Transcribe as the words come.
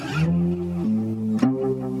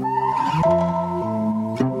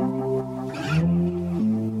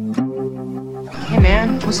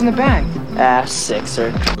What's in the bag? Sixer.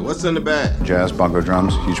 What's in the bag? Jazz, bongo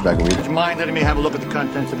drums, huge bag of weed. Would you mind letting me have a look at the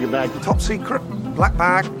contents of your bag? Top secret, black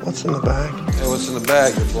bag. What's in the bag? Hey, what's in the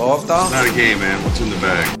bag? Your blow-off doll? Not a game, man. What's in the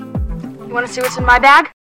bag? You want to see what's in my bag?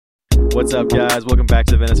 What's up, guys? Welcome back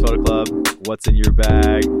to the Venice Photo Club. What's in your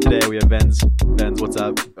bag? Today we have Vens. Vens, what's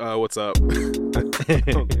up? What's up?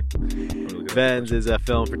 Vens is a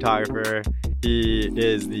film photographer. He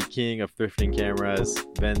is the king of thrifting cameras.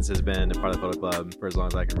 Vens has been a part of the Photo Club for as long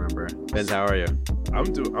as I can remember. Vens, how are you? I'm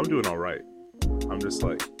doing all right. I'm just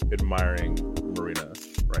like admiring Marina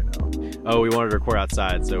right now. Oh, we wanted to record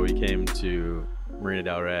outside, so we came to Marina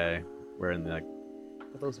Del Rey. We're in the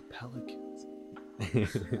are those pelicans?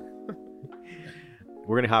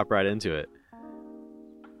 We're gonna hop right into it.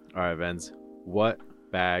 All right, Vens, what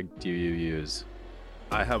bag do you use?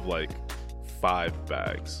 I have like 5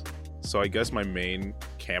 bags. So I guess my main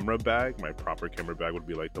camera bag, my proper camera bag, would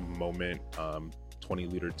be like the Moment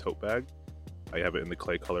 20-liter tote bag. I have it in the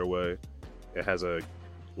clay colorway. It has a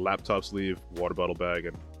laptop sleeve, water bottle bag,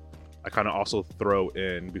 and I kind of also throw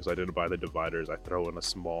in, because I didn't buy the dividers, I throw in a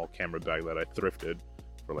small camera bag that I thrifted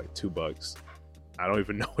for like $2. I don't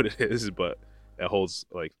even know what it is, but it holds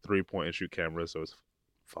like 3 point-and-shoot cameras, so it's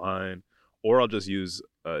fine. Or I'll just use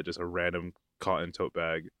just a random cotton tote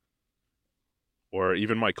bag, or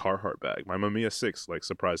even my Carhartt bag. My Mamiya 6 like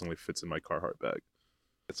surprisingly fits in my Carhartt bag.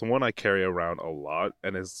 It's one I carry around a lot,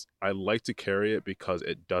 and I like to carry it because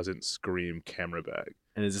it doesn't scream camera bag.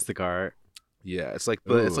 And is this the Carhartt? Yeah, it's like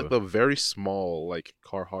the very small like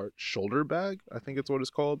Carhartt shoulder bag, I think it's what it's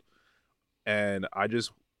called. And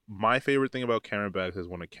my favorite thing about camera bags is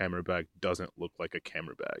when a camera bag doesn't look like a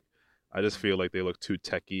camera bag. I just feel like they look too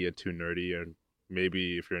techy and too nerdy, and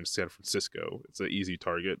maybe if you're in San Francisco, it's an easy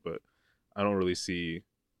target, but I don't really see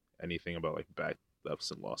anything about like bag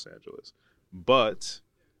thefts in Los Angeles. But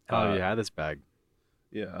you had this bag.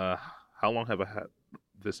 Yeah. How long have I had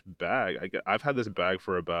this bag? I've had this bag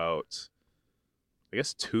for about, I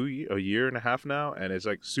guess, a year and a half now, and it's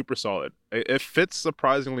like super solid. It fits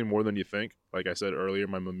surprisingly more than you think. Like I said earlier,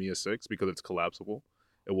 my Mamiya 6, because it's collapsible,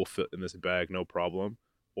 it will fit in this bag no problem.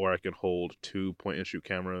 Or I can hold 2 point-and-shoot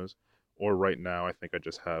cameras. Or right now, I think I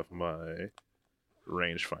just have my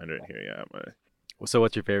rangefinder in here. Yeah, So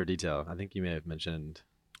what's your favorite detail? I think you may have mentioned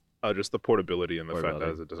just the portability and the fact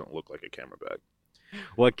that it doesn't look like a camera bag.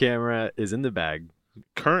 What camera is in the bag?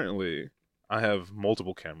 Currently, I have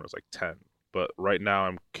multiple cameras, like 10. But right now,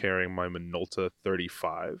 I'm carrying my Minolta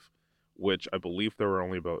 35, which I believe there were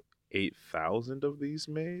only about 8,000 of these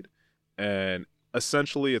made. And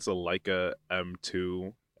essentially, it's a Leica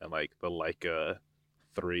M2 and like the Leica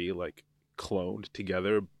 3 like cloned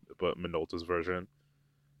together, but Minolta's version.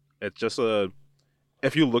 It's just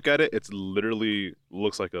if you look at it, it's literally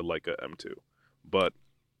looks like a Leica M2, but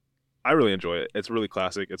I really enjoy it. It's really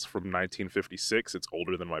classic. It's from 1956. It's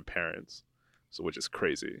older than my parents, so which is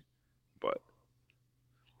crazy, but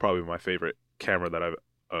probably my favorite camera that I've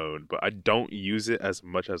owned. But I don't use it as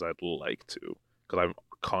much as I'd like to, because I'm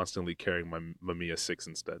constantly carrying my Mamiya 6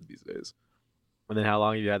 instead these days. And then how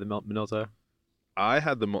long have you had the Minolta? I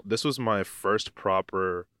had this was my first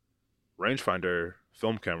proper rangefinder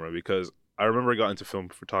film camera, because I remember I got into film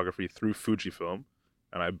photography through Fujifilm,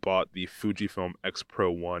 and I bought the Fujifilm X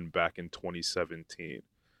Pro 1 back in 2017.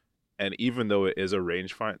 And even though it is a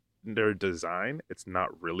rangefinder design, it's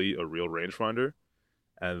not really a real rangefinder.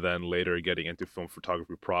 And then later, getting into film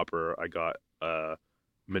photography proper, I got a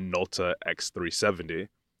Minolta X370.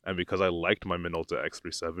 And because I liked my Minolta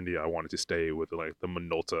X370, I wanted to stay with like the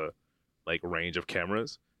Minolta like range of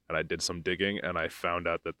cameras. And I did some digging, and I found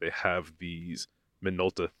out that they have these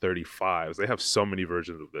Minolta 35s. They have so many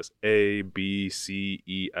versions of this: A, B, C,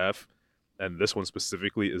 E, F, and this one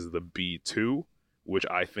specifically is the B2, which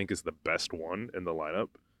I think is the best one in the lineup.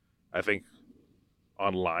 I think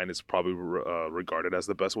online it's probably regarded as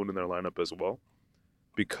the best one in their lineup as well,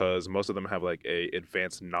 because most of them have like a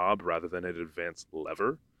advanced knob rather than an advanced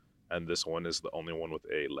lever, and this one is the only one with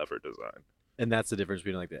a lever design. And that's the difference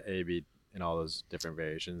between like the A, B, and all those different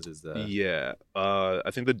variations is the... Yeah.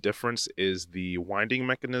 I think the difference is the winding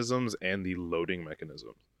mechanisms and the loading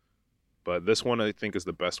mechanisms. But this one I think is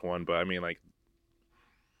the best one. But I mean, like,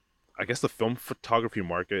 I guess the film photography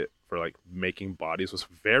market for like making bodies was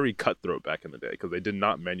very cutthroat back in the day, because they did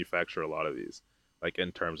not manufacture a lot of these, like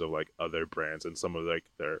in terms of like other brands and some of like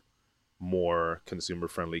their more consumer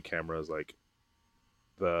friendly cameras, like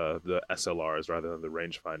the SLRs rather than the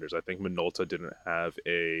rangefinders. I think Minolta didn't have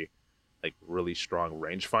a like really strong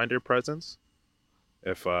rangefinder presence,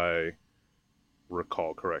 if I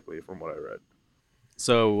recall correctly from what I read.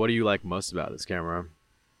 So what do you like most about this camera?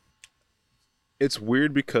 It's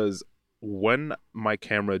weird because when my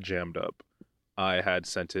camera jammed up, I had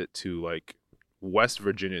sent it to like West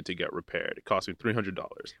Virginia to get repaired. It cost me $300.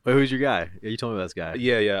 Wait, who's your guy? Yeah, you told me about this guy.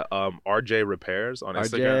 Yeah. RJ Repairs on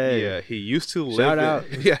Instagram. RJ. Yeah, he used to live. Shout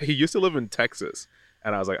out. Yeah, he used to live in Texas,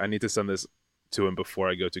 and I was like, I need to send this to him before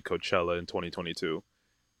I go to Coachella in 2022.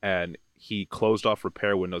 And he closed off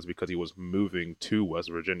repair windows because he was moving to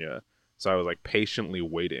West Virginia. So I was like patiently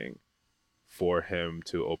waiting for him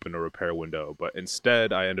to open a repair window, but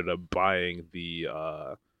instead I ended up buying the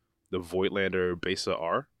Voigtlander Besa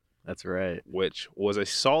R, That's right. which was a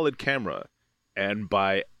solid camera, and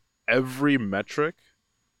by every metric,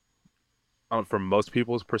 from most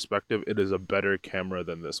people's perspective, it is a better camera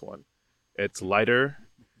than this one. It's lighter,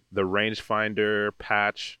 the rangefinder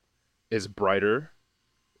patch is brighter,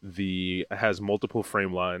 it has multiple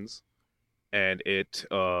frame lines, and it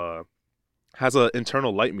has an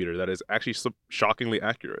internal light meter that is actually shockingly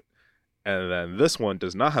accurate. And then this one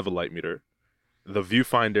does not have a light meter. The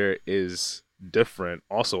viewfinder is different.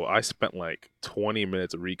 Also, I spent like 20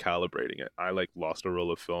 minutes recalibrating it. I like lost a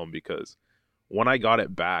roll of film because when I got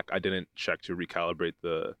it back, I didn't check to recalibrate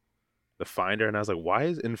the finder, and I was like, why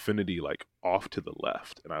is infinity like off to the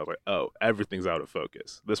left? And I was like, oh, everything's out of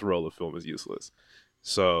focus. This roll of film is useless.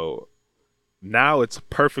 So now it's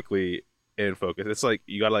perfectly in focus. It's like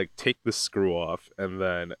you gotta like take the screw off, and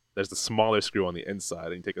then there's the smaller screw on the inside,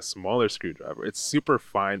 and you take a smaller screwdriver. It's super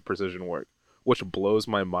fine precision work, which blows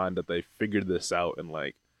my mind that they figured this out in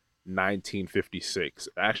like 1956,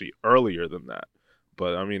 actually earlier than that.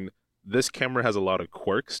 But I mean, this camera has a lot of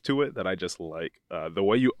quirks to it that I just like. The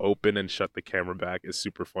way you open and shut the camera back is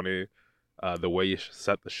super funny. The way you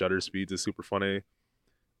set the shutter speeds is super funny.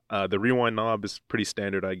 The rewind knob is pretty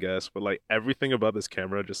standard, I guess, but like everything about this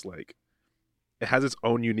camera just like it has its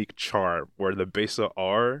own unique charm, where the Besa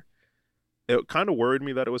R, it kind of worried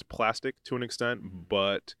me that it was plastic to an extent,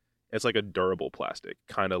 but it's like a durable plastic,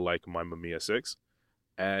 kind of like my Mamiya 6.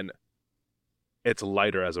 And it's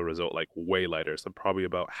lighter as a result, like way lighter. So probably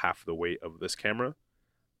about half the weight of this camera.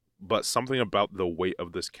 But something about the weight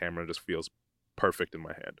of this camera just feels perfect in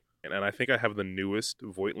my hand. And I think I have the newest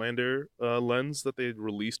Voigtlander lens that they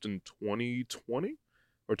released in 2020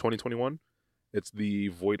 or 2021. It's the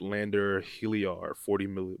Voigtlander Heliar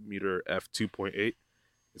 40mm f2.8.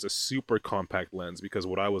 It's a super compact lens because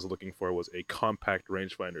what I was looking for was a compact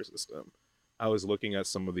rangefinder system. I was looking at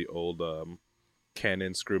some of the old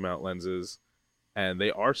Canon screw mount lenses, and they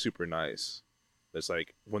are super nice. It's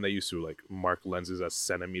like when they used to like mark lenses as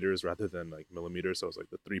centimeters rather than like millimeters. So it's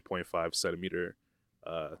like the 3.5 centimeter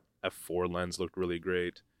f4 lens looked really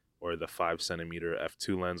great, or the 5 centimeter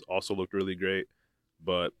f2 lens also looked really great.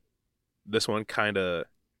 But this one kind of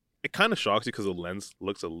shocks you because the lens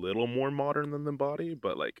looks a little more modern than the body,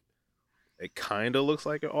 but like it kind of looks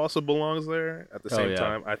like it also belongs there at the same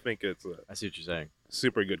time. I think it's I see what you're saying.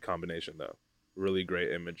 super good combination though. Really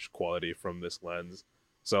great image quality from this lens.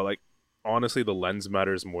 So like honestly, the lens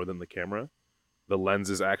matters more than the camera. The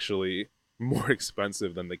lens is actually more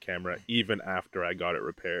expensive than the camera even after I got it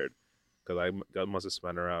repaired, because I must have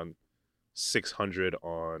spent around $600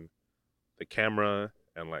 on the camera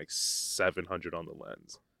and like $700 on the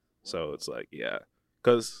lens. So it's like, yeah,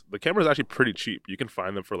 because the camera is actually pretty cheap. You can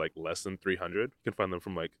find them for like less than $300. You can find them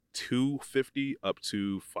from like $250 up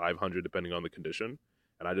to $500 depending on the condition.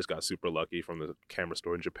 And I just got super lucky from the camera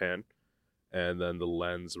store in Japan. And then the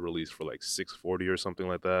lens released for like $640 or something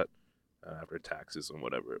like that. After taxes and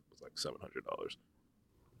whatever, it was like $700.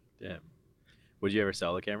 Damn. Would you ever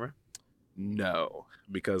sell the camera? No,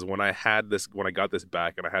 because when I got this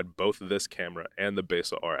back and I had both this camera and the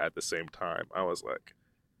Besa R at the same time, I was like,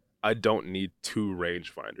 I don't need two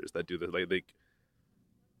rangefinders that do this. Like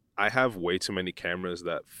I have way too many cameras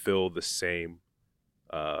that fill the same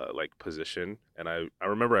like position. And I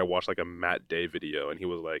remember I watched like a Matt Day video, and he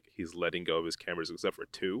was like, he's letting go of his cameras except for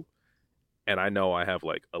two. And I know I have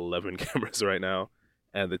like 11 cameras right now,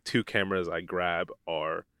 and the two cameras I grab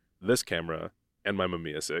are this camera and my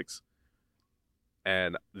Mamiya 6.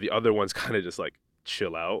 And the other ones kind of just like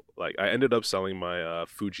chill out. Like I ended up selling my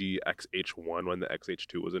Fuji XH1 when the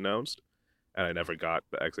XH2 was announced, and I never got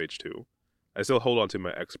the XH2. I still hold on to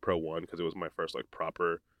my X Pro 1 because it was my first like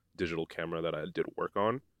proper digital camera that I did work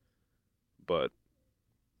on. But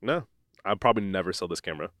no, I'll probably never sell this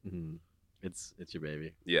camera. Mm-hmm. It's your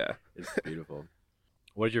baby. Yeah. It's beautiful.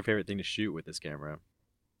 What is your favorite thing to shoot with this camera?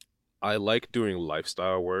 I like doing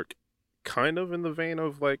lifestyle work, kind of in the vein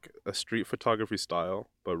of like a street photography style,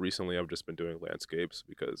 but recently I've just been doing landscapes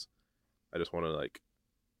because I just want to like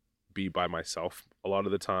be by myself a lot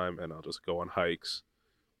of the time, and I'll just go on hikes,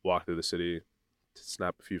 walk through the city,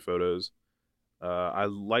 snap a few photos. I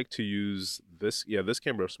like to use this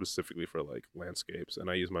camera specifically for like landscapes, and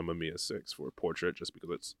I use my Mamiya 6 for portrait just because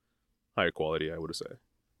it's higher quality, I would say.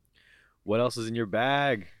 What else is in your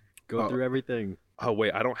bag? Go Oh. through everything. Oh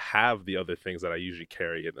wait, I don't have the other things that I usually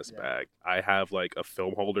carry in this bag. I have like a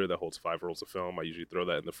film holder that holds 5 rolls of film. I usually throw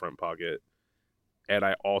that in the front pocket. And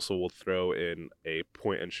I also will throw in a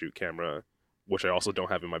point and shoot camera, which I also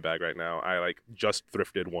don't have in my bag right now. I like just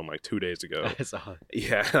thrifted one like 2 days ago.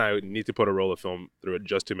 Yeah, I need to put a roll of film through it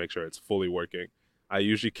just to make sure it's fully working. I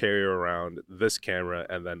usually carry around this camera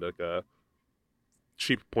and then like a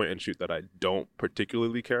cheap point and shoot that I don't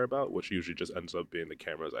particularly care about, which usually just ends up being the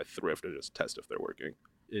cameras I thrift and just test if they're working.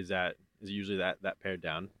 Is it usually that pared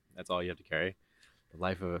down? That's all you have to carry? The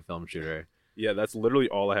life of a film shooter. Yeah, that's literally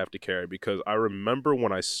all I have to carry, because I remember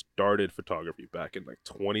when I started photography back in like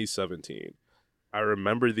 2017, I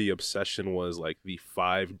remember the obsession was like the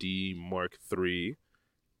 5D Mark III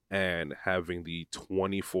and having the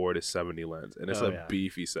 24 to 70 lens. And it's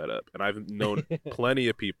beefy setup. And I've known plenty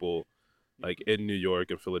of people like in New York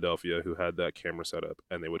and Philadelphia who had that camera setup,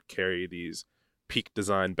 and they would carry these Peak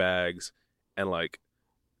Design bags, and like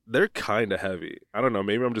they're kind of heavy. I don't know,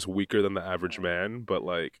 maybe I'm just weaker than the average man, but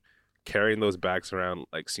like carrying those bags around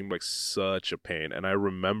like seemed like such a pain. And I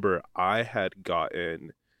remember I had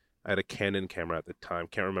a Canon camera at the time,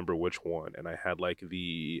 can't remember which one, and I had like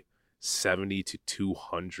the 70 to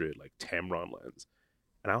 200 like Tamron lens,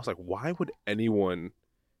 and I was like, why would anyone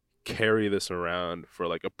carry this around for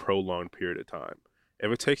like a prolonged period of time?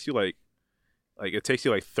 If it takes you like it takes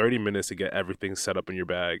you like 30 minutes to get everything set up in your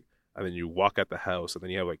bag, and then you walk out the house and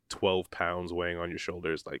then you have like 12 pounds weighing on your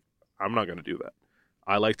shoulders, like I'm not gonna do that.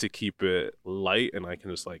 I like to keep it light, and I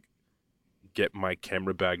can just like get my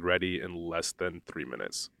camera bag ready in less than 3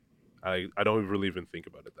 minutes. I don't really even think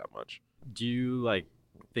about it that much. Do you like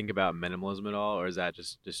think about minimalism at all, or is that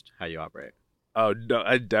just how you operate? Oh no,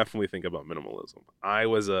 I definitely think about minimalism. I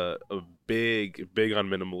was a big on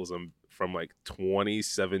minimalism from like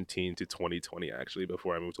 2017 to 2020, actually,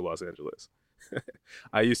 before I moved to Los Angeles.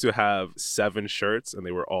 I used to have 7 shirts, and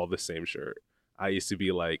they were all the same shirt. I used to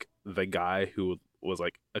be like the guy who was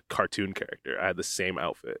like a cartoon character. I had the same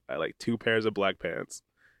outfit. I had like 2 pairs of black pants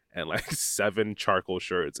and like 7 charcoal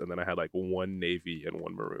shirts, and then I had like 1 navy and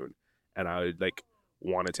 1 maroon. And I like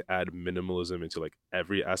wanted to add minimalism into like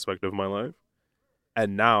every aspect of my life.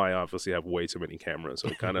 And now I obviously have way too many cameras, so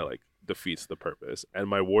it kind of like defeats the purpose. And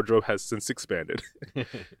my wardrobe has since expanded.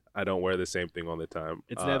 I don't wear the same thing all the time.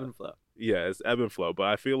 It's an ebb and flow. Yeah, it's ebb and flow. But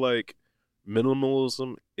I feel like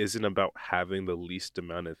minimalism isn't about having the least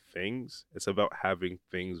amount of things. It's about having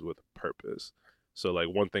things with purpose. So like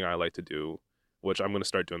one thing I like to do, which I'm going to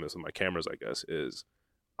start doing this with my cameras, I guess, is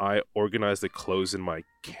I organize the clothes in my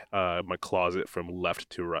my closet from left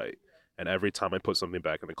to right. And every time I put something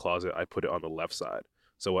back in the closet, I put it on the left side.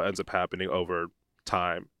 So what ends up happening over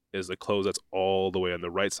time is the clothes that's all the way on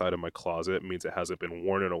the right side of my closet means it hasn't been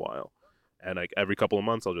worn in a while. And like every couple of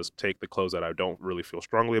months, I'll just take the clothes that I don't really feel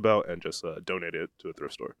strongly about and just donate it to a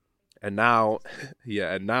thrift store. And now,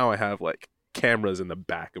 I have like cameras in the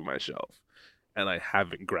back of my shelf, and I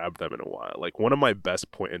haven't grabbed them in a while. Like one of my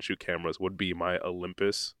best point and shoot cameras would be my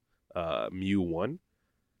Olympus Mu 1.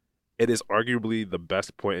 It is arguably the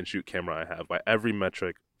best point and shoot camera I have. By every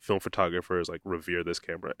metric, film photographers like revere this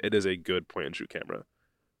camera. It is a good point and shoot camera.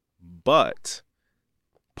 But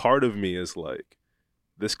part of me is like,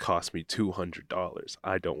 this cost me $200.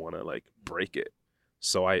 I don't want to like break it.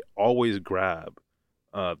 So I always grab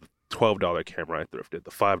the $12 camera I thrifted,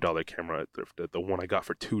 the $5 camera I thrifted, the one I got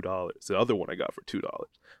for $2, the other one I got for $2.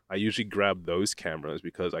 I usually grab those cameras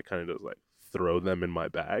because I kind of just like throw them in my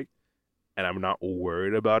bag, and I'm not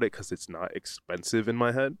worried about it because it's not expensive in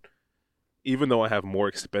my head. Even though I have more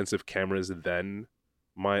expensive cameras than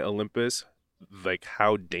my Olympus, like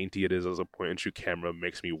how dainty it is as a point and shoot camera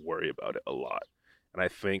makes me worry about it a lot. And I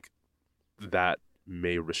think that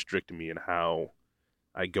may restrict me in how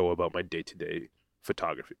I go about my day-to-day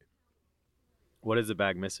photography. What is the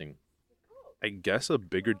bag missing? I guess a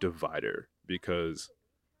bigger divider, because,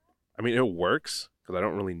 I mean, it works because I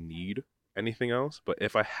don't really need anything else. But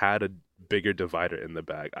if I had a bigger divider in the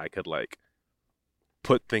bag, I could like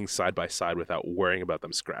put things side by side without worrying about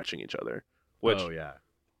them scratching each other, which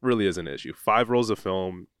really is an issue. 5 rolls of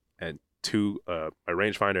film and 2 a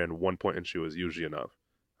rangefinder and 1 point and shoot is usually enough.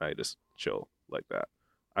 I just chill like that.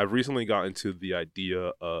 I've recently gotten to the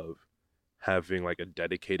idea of having like a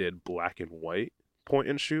dedicated black and white point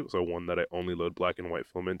and shoot, so one that I only load black and white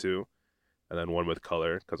film into, and then one with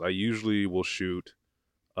color, because I usually will shoot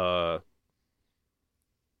what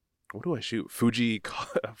do I shoot? Fuji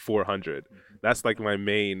 400. That's like my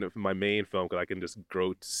main film, because I can just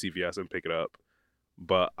go to CVS and pick it up.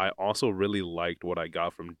 But I also really liked what I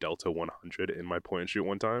got from Delta 100 in my point and shoot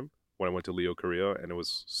one time when I went to Leo, Korea, and it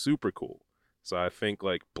was super cool. So I think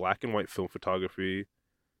like black and white film photography,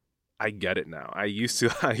 I get it now. I used to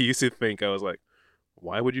I used to think, I was like,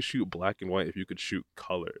 why would you shoot black and white if you could shoot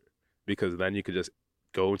color? Because then you could just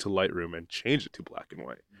go into Lightroom and change it to black and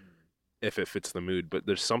white if it fits the mood. But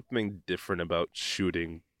there's something different about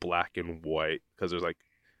shooting black and white, because there's like,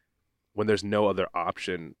 when there's no other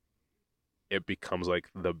option, it becomes like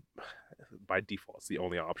by default it's the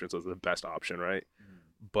only option, so it's the best option, right?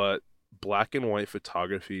 But black and white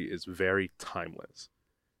photography is very timeless.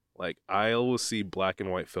 Like, I always see black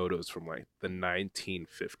and white photos from like the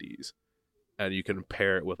 1950s, and you can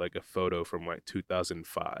pair it with like a photo from like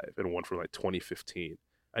 2005 and one from like 2015,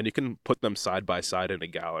 and you can put them side by side in a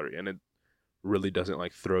gallery, and it really doesn't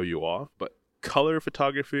like throw you off. But color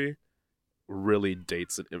photography really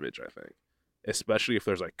dates an image, I think, especially if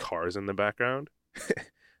there's like cars in the background.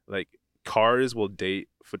 Like, cars will date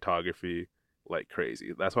photography like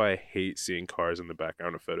crazy. That's why I hate seeing cars in the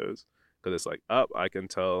background of photos, because it's like, I can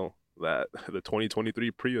tell that the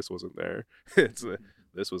 2023 Prius wasn't there.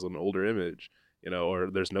 This was an older image,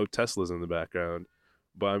 or there's no Teslas in the background.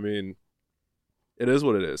 But I mean, it is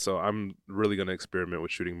what it is. So I'm really going to experiment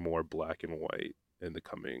with shooting more black and white in the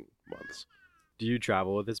coming months. Do you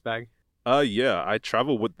travel with this bag? Yeah, I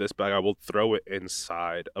travel with this bag. I will throw it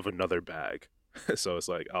inside of another bag. So it's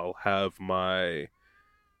like, I'll have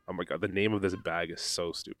oh my God, the name of this bag is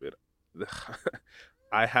so stupid.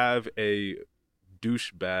 I have a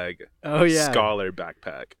douche bag scholar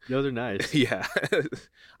backpack. Those are nice. Yeah.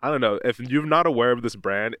 I don't know. If you're not aware of this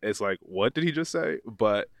brand, it's like, what did he just say?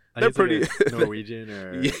 But they're pretty like Norwegian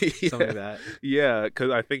or something like that. Yeah,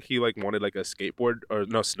 because I think he like wanted like a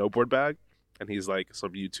snowboard bag, and he's like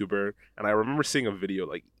some YouTuber. And I remember seeing a video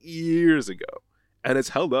like years ago, and it's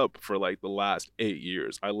held up for like the last 8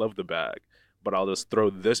 years. I love the bag. But I'll just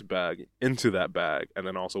throw this bag into that bag, and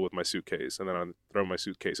then also with my suitcase, and then I'll throw my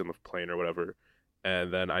suitcase in the plane or whatever,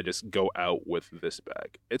 and then I just go out with this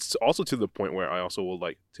bag. It's also to the point where I also will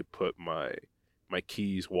like to put my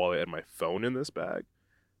keys, wallet, and my phone in this bag.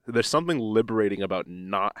 There's something liberating about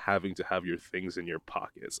not having to have your things in your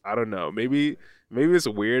pockets. I don't know. Maybe it's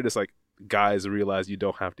weird. It's like, guys realize you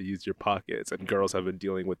don't have to use your pockets, and girls have been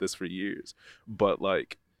dealing with this for years. But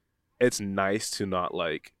like, it's nice to not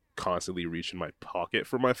like constantly reach in my pocket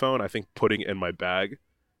for my phone. I think putting it in my bag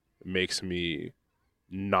makes me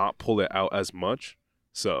not pull it out as much.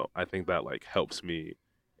 So I think that like helps me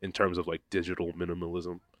in terms of like digital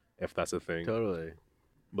minimalism, if that's a thing. Totally.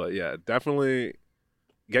 But yeah, definitely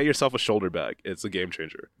get yourself a shoulder bag. It's a game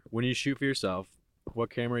changer. When you shoot for yourself, what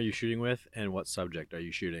camera are you shooting with, and what subject are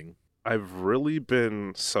you shooting? I've really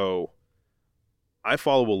been I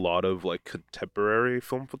follow a lot of like contemporary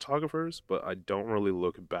film photographers, but I don't really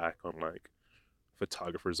look back on like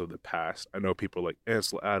photographers of the past. I know people like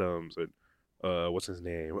Ansel Adams and what's his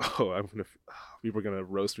name? People are gonna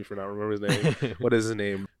roast me for not remembering his name. What is his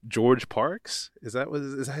name? George Parks? Is that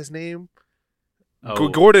his name? Oh.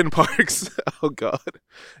 Gordon Parks. Oh God,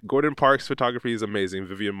 Gordon Parks' photography is amazing.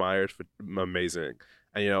 Vivian Meyer's amazing.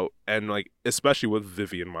 And and like, especially with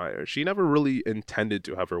Vivian Maier, she never really intended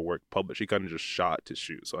to have her work published. She kind of just shot to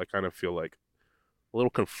shoot. So I kind of feel like a little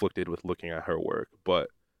conflicted with looking at her work, but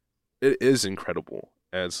it is incredible.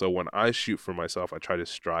 And so when I shoot for myself, I try to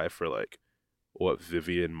strive for like what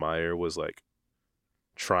Vivian Maier was like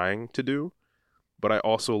trying to do. But I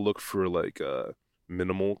also look for like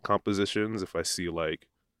minimal compositions. If I see like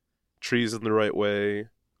trees in the right way,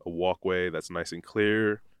 a walkway that's nice and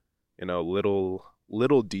clear,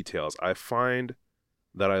 little details. I find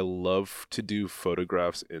that I love to do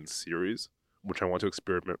photographs in series, which I want to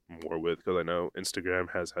experiment more with, because I know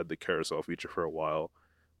Instagram has had the carousel feature for a while,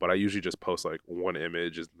 but I usually just post like one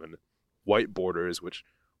image and then white borders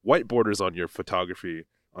on your photography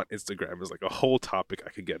on Instagram is like a whole topic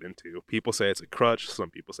I could get into. People say it's a crutch, some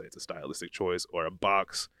people say it's a stylistic choice or a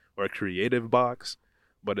box or a creative box,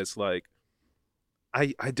 but it's like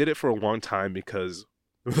I did it for a long time because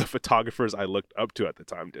the photographers I looked up to at the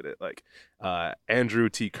time did it, like Andrew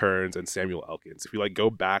T. Kearns and Samuel Elkins. If you like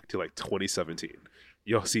go back to like 2017,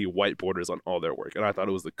 you'll see white borders on all their work, and I thought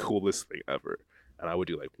it was the coolest thing ever. And I would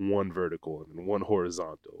do like one vertical and then one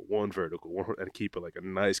horizontal, one vertical, and keep it like a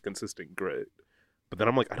nice consistent grid. But then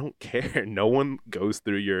I'm like, I don't care. No one goes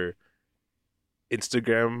through your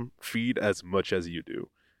Instagram feed as much as you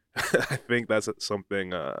do. I think that's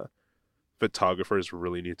something photographers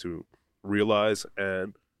really need to realize,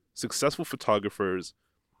 and successful photographers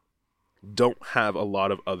don't have a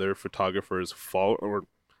lot of other photographers follow, or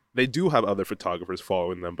they do have other photographers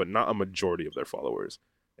following them, but not a majority of their followers.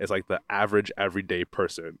 It's like the average everyday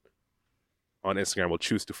person on Instagram will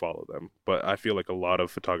choose to follow them. But I feel like a lot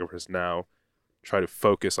of photographers now try to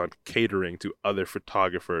focus on catering to other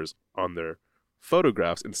photographers on their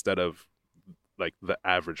photographs instead of like the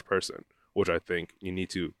average person, which I think you need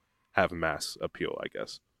to have mass appeal, I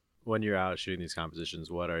guess. When you're out shooting these compositions,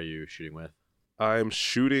 what are you shooting with? I'm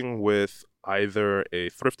shooting with either a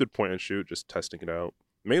thrifted point and shoot, just testing it out.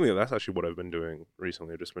 Mainly, that's actually what I've been doing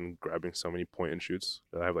recently. I've just been grabbing so many point and shoots.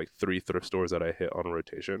 I have like 3 thrift stores that I hit on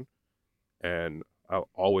rotation, and I'll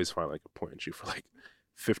always find like a point and shoot for like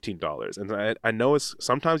 $15. And I know it's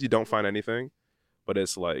sometimes you don't find anything, but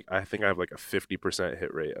it's like I think I have like a 50%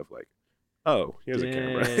 hit rate of like, oh, here's a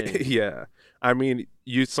camera. Yeah, I mean,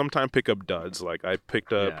 you sometimes pick up duds. Like I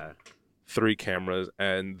picked up 3 cameras,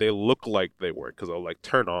 and they look like they work because they'll like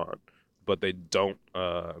turn on, but they don't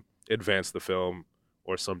advance the film,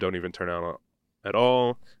 or some don't even turn on at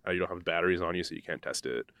all. You don't have batteries on you, so you can't test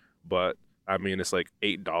it. But I mean, it's like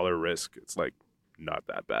 $8 risk. It's like not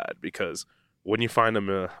that bad, because when you find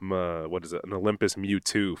an Olympus Mu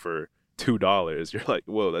 2 for $2, you're like,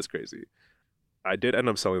 whoa, that's crazy. I did end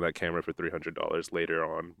up selling that camera for $300 later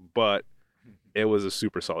on, but it was a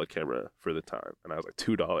super solid camera for the time, and I was like,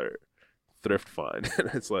 $2 thrift find. And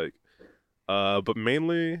it's like, but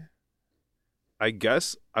mainly, I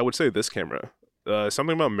guess I would say this camera.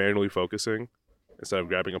 Something about manually focusing instead of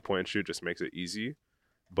grabbing a point and shoot just makes it easy.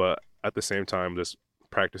 But at the same time, just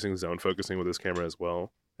practicing zone focusing with this camera as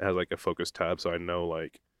well. It has like a focus tab, so I know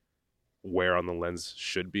like where on the lens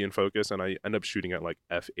should be in focus, and I end up shooting at like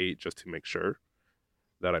f8 just to make sure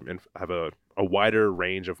that I have a wider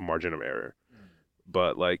range of margin of error.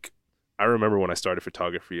 But like, I remember when I started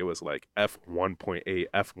photography, it was like f1.8,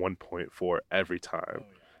 f1.4 every time.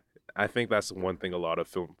 I think that's one thing a lot of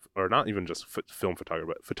film, or not even just film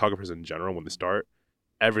photographers, but photographers in general, when they start,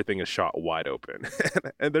 everything is shot wide open.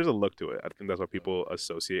 And there's a look to it. I think that's what people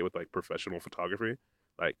associate with like professional photography,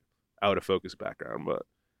 like out of focus background. But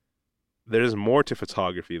there's more to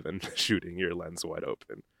photography than shooting your lens wide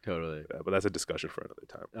open. Totally. Yeah, but that's a discussion for another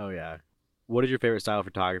time. Oh, yeah. What is your favorite style of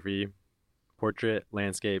photography? Portrait,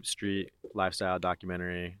 landscape, street, lifestyle,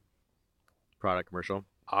 documentary, product, commercial?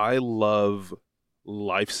 I love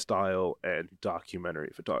lifestyle and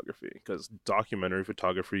documentary photography, because documentary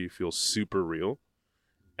photography feels super real,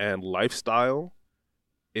 and lifestyle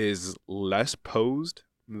is less posed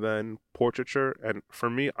than portraiture. And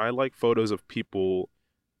for me, I like photos of people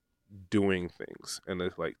doing things, and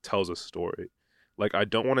it like tells a story. Like, I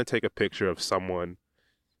don't want to take a picture of someone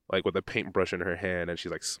like with a paintbrush in her hand and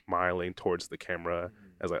she's like smiling towards the camera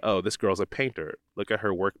as like, oh, this girl's a painter, look at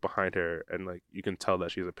her work behind her, and like you can tell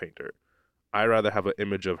that she's a painter. I rather have an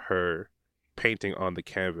image of her painting on the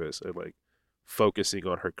canvas and like focusing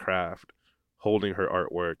on her craft, holding her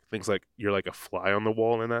artwork, things like you're like a fly on the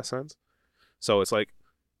wall in that sense. So it's like,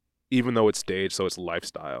 even though it's staged, so it's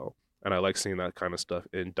lifestyle, and I like seeing that kind of stuff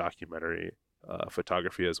in documentary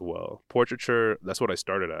photography as well. Portraiture, that's what I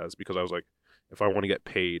started as, because I was like, if I want to get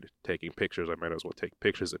paid taking pictures, I might as well take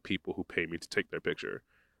pictures of people who pay me to take their picture.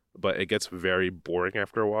 But it gets very boring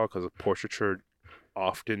after a while, because portraiture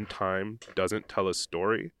oftentimes doesn't tell a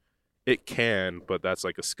story. It can, but that's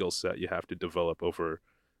like a skill set you have to develop over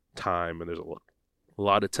time, and there's a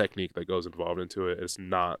lot of technique that goes involved into it. It's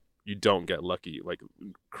not, you don't get lucky. Like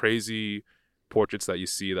crazy portraits that you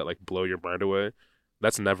see that like blow your mind away,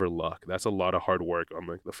 that's never luck. That's a lot of hard work on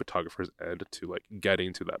like the photographer's end to like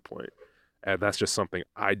getting to that point. And that's just something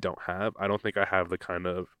I don't have. I don't think I have the kind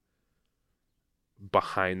of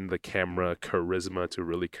behind the camera charisma to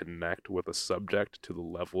really connect with a subject to the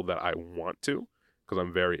level that I want to, because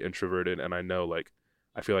I'm very introverted, and I know like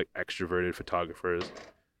I feel like extroverted photographers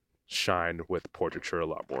shine with portraiture a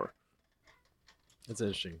lot more. That's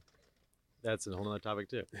interesting. That's a whole other topic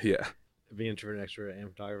too. Yeah. Being introvert, extrovert, and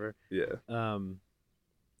photographer. Yeah.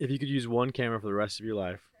 If you could use one camera for the rest of your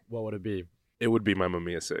life, what would it be? It would be my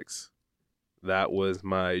Mamiya 6. That was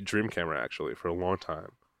my dream camera actually for a long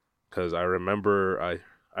time, because I remember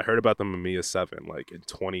I heard about the Mamiya 7 like in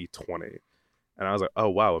 2020, and I was like, oh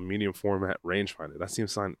wow, a medium format rangefinder, that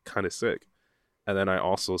seems kind of sick. And then I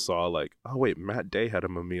also saw like, oh wait, Matt Day had a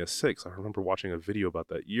Mamiya 6. I remember watching a video about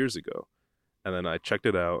that years ago, and then I checked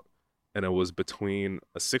it out, and it was between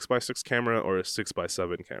a 6x6 camera or a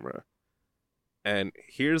 6x7 camera. And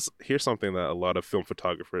here's something that a lot of film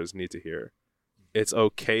photographers need to hear. It's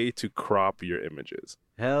okay to crop your images.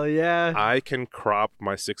 Hell yeah. I can crop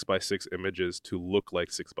my 6x6 images to look like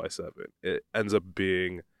 6x7. It ends up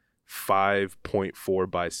being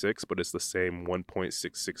 5.4 by 6, but it's the same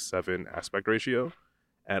 1.667 aspect ratio.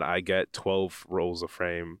 And I get 12 rolls of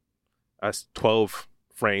frame. That's 12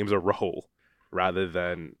 frames a roll. rather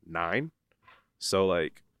than 9. So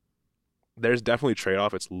like there's definitely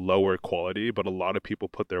trade-off. It's lower quality, but a lot of people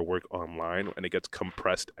put their work online and it gets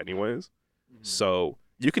compressed anyways. So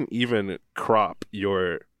you can even crop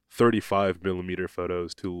your 35 millimeter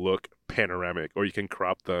photos to look panoramic, or you can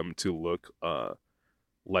crop them to look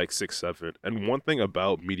like 6.7. And one thing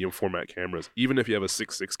about medium format cameras, even if you have a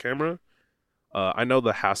 6.6 camera, I know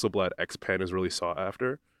the Hasselblad X Pen is really sought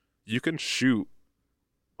after. You can shoot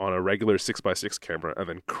on a regular 6x6 camera and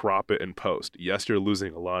then crop it in post. Yes, you're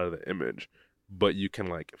losing a lot of the image, but you can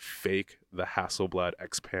like fake the Hasselblad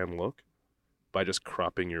X Pen look by just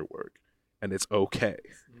cropping your work, and it's okay.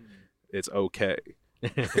 It's okay.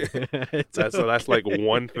 That's like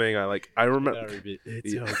one thing I like. I remember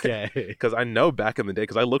it's okay because I know back in the day,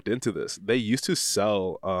 because I looked into this, they used to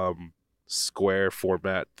sell square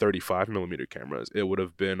format 35 millimeter cameras. It would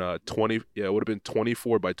have been it would have been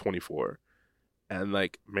 24 by 24, and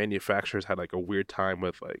like manufacturers had like a weird time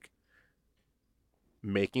with like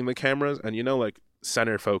making the cameras, and you know, like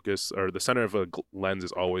center focus or the center of a lens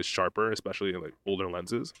is always sharper, especially in like older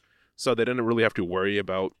lenses. So they didn't really have to worry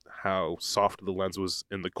about how soft the lens was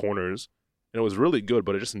in the corners. And it was really good,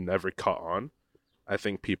 but it just never caught on. I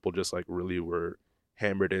think people just like really were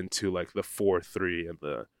hammered into like the 4:3 and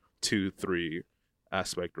the 2:3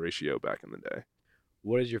 aspect ratio back in the day.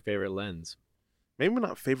 What is your favorite lens? Maybe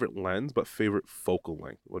not favorite lens, but favorite focal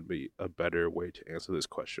length would be a better way to answer this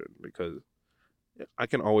question, because I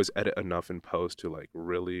can always edit enough in post to like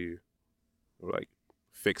really like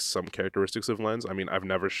fix some characteristics of lens. I mean, I've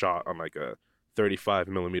never shot on like a 35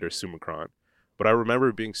 millimeter Summicron, but I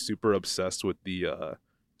remember being super obsessed with the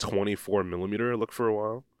 24 millimeter look for a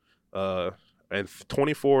while. And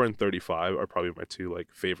 24 and 35 are probably my two like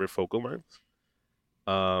favorite focal lengths.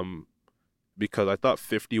 Because I thought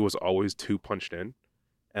 50 was always too punched in,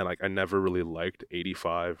 and like I never really liked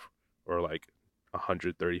 85 or like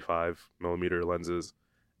 135 millimeter lenses.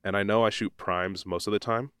 And I know I shoot primes most of the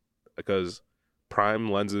time because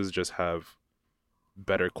prime lenses just have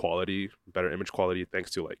better image quality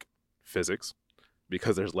thanks to like physics,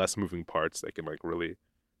 because there's less moving parts. They can like really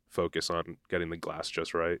focus on getting the glass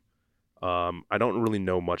just right. I don't really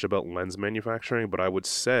know much about lens manufacturing, but I would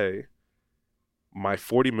say my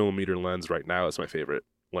 40 millimeter lens right now is my favorite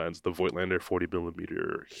lens, the Voigtlander 40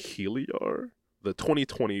 millimeter Heliar, the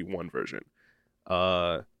 2021 version.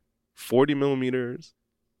 40 millimeters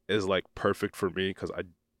is like perfect for me because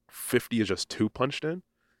 50 is just too punched in,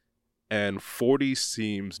 and 40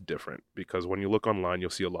 seems different because when you look online, you'll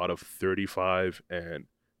see a lot of 35 and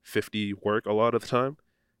 50 work a lot of the time.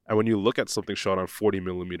 And when you look at something shot on 40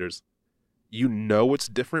 millimeters, you know it's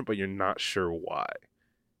different, but you're not sure why.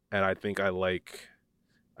 And I think I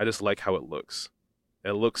just like how it looks.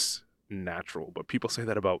 It looks natural, but people say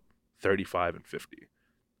that about 35 and 50.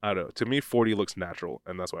 I don't know. To me, 40 looks natural,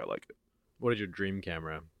 and that's why I like it. What is your dream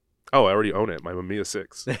camera? Oh, I already own it. My Mamiya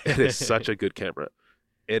 6. It is such a good camera.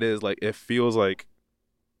 It is like, it feels like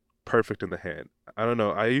perfect in the hand. I don't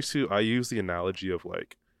know. I use the analogy of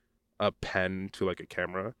like a pen to like a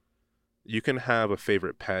camera. You can have a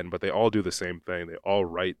favorite pen, but they all do the same thing. They all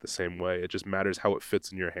write the same way. It just matters how it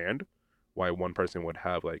fits in your hand. Why one person would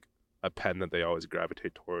have like a pen that they always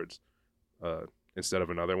gravitate towards instead of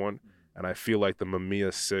another one. And I feel like the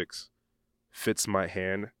Mamiya 6 fits my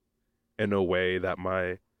hand in a way that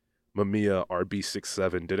my Mamiya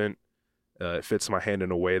RB67 didn't. It fits my hand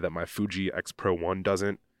in a way that my Fuji X Pro 1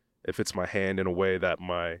 doesn't. It fits my hand in a way that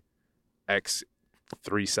my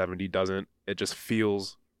X370 doesn't. It just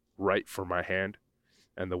feels right for my hand.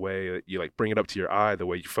 And the way that you like bring it up to your eye, the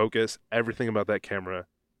way you focus, everything about that camera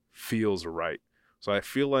feels right. So I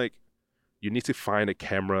feel like you need to find a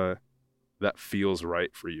camera that feels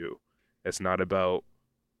right for you. It's not about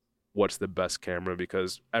what's the best camera,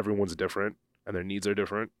 because everyone's different and their needs are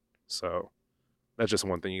different. So that's just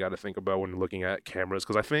one thing you got to think about when looking at cameras,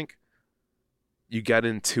 because I think you get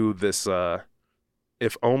into this,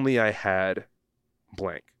 if only I had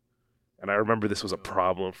blank. And I remember this was a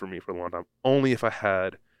problem for me for a long time. Only if I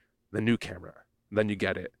had the new camera, then you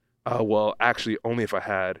get it. Well, actually, only if I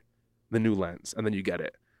had the new lens, and then you get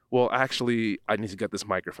it. Well, actually, I need to get this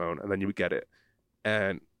microphone, and then you get it.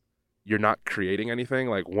 And you're not creating anything.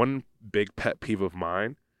 Like, one big pet peeve of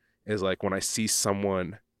mine is like when I see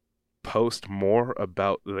someone post more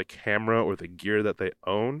about the camera or the gear that they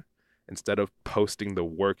own instead of posting the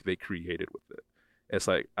work they created with it. It's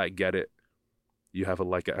like, I get it. You have a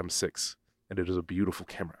Leica M6 and it is a beautiful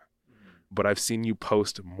camera. But I've seen you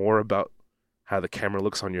post more about how the camera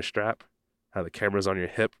looks on your strap, how the camera's on your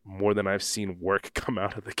hip, more than I've seen work come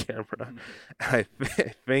out of the camera. And I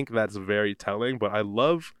think that's very telling, but I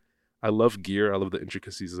love gear. I love the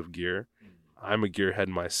intricacies of gear. I'm a gearhead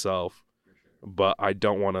myself, but I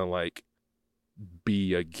don't want to like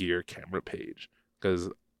be a gear camera page because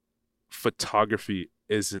photography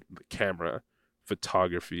isn't the camera.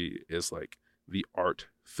 Photography is like the art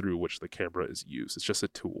through which the camera is used. It's just a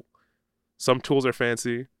tool. Some tools are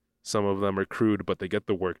fancy, some of them are crude, but they get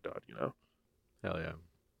the work done, you know? Hell yeah.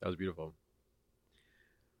 That was beautiful.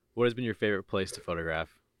 What has been your favorite place to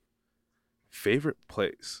photograph? Favorite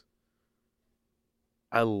place?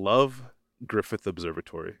 I love Griffith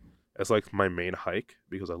Observatory. It's like my main hike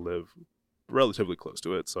because I live relatively close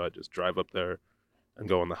to it. So I just drive up there and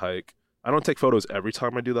go on the hike. I don't take photos every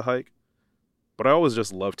time I do the hike, but I always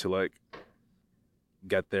just love to like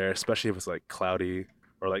get there, especially if it's like cloudy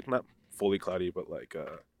or like not fully cloudy, but like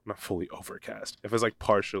not fully overcast. If it's like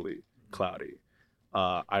partially cloudy,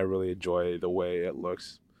 I really enjoy the way it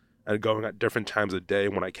looks and going at different times of day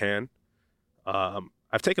when I can.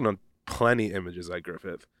 I've taken on plenty images at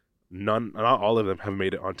Griffith. Not all of them have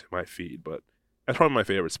made it onto my feed, but that's probably my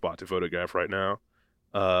favorite spot to photograph right now.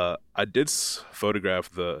 I did photograph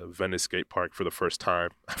the Venice skate park for the first time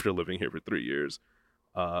after living here for 3 years,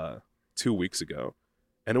 2 weeks ago.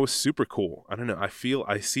 And it was super cool. I don't know.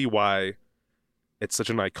 I see why it's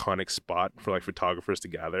such an iconic spot for like photographers to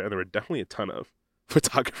gather. And there were definitely a ton of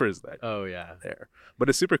photographers there. But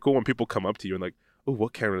it's super cool when people come up to you and like, oh,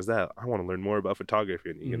 what camera is that? I want to learn more about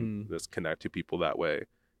photography. And you can just connect to people that way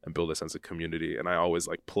and build a sense of community. And I always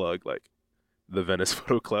like plug like the Venice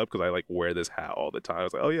Photo Club because I like wear this hat all the time. I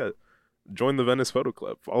was like, oh yeah, join the Venice Photo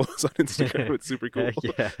Club. Follow us on Instagram. It's super cool.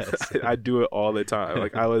 Yes. I do it all the time.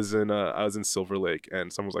 Like I was in Silver Lake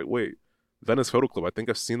and someone was like, wait, Venice Photo Club. I think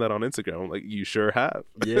I've seen that on Instagram. I'm like, you sure have.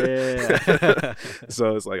 Yeah.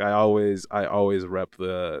 So it's like I always rep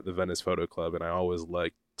the Venice Photo Club and I always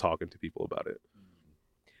like talking to people about it.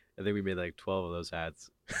 I think we made like 12 of those hats.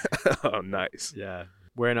 Oh, nice. Yeah.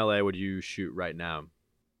 Where in LA would you shoot right now?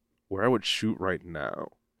 Where I would shoot right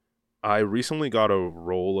now? I recently got a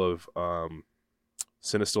roll of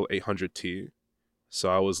Cinestill 800T. So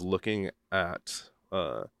I was looking at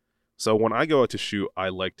so when I go out to shoot, I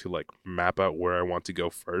like to like map out where I want to go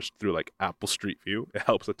first through like Apple Street View. It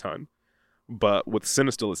helps a ton. But with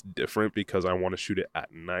Cinestill it's different because I want to shoot it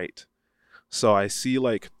at night. So I see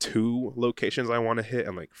like 2 locations I want to hit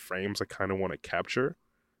and like frames I kind of want to capture.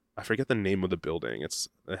 I forget the name of the building. It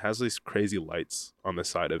has these crazy lights on the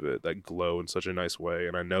side of it that glow in such a nice way,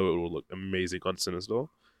 and I know it will look amazing on Cinestill.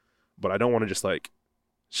 But I don't want to just like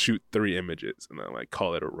shoot 3 images and then like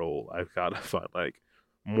call it a roll. I've got to find like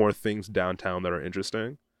more things downtown that are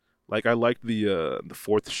interesting. Like I like the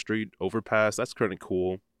 4th Street overpass. That's kind of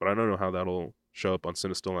cool, but I don't know how that'll show up on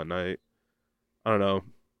Cinestill at night. I don't know.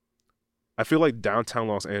 I feel like downtown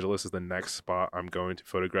Los Angeles is the next spot I'm going to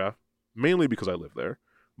photograph, mainly because I live there,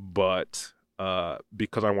 but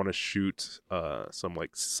because I want to shoot some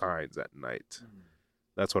like signs at night.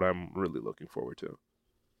 That's what I'm really looking forward to.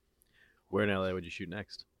 Where in LA would you shoot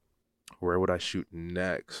next? Where would I shoot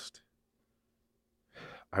next?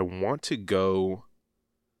 I want to go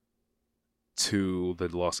to the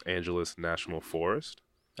Los Angeles National Forest.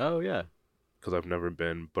 Oh, yeah. Because I've never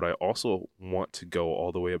been, but I also want to go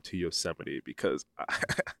all the way up to Yosemite because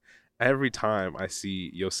every time I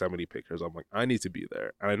see Yosemite pictures, I'm like, I need to be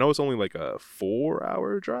there. And I know it's only like a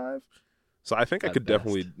 4-hour drive. So I think I could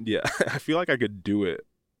definitely, I feel like I could do it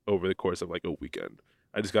over the course of like a weekend.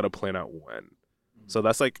 I just got to plan out when. So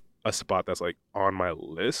that's like a spot that's like on my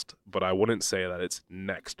list, but I wouldn't say that it's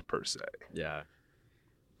next per se. Yeah.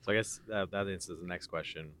 So I guess that answers the next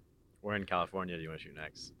question. Where in California do you want to shoot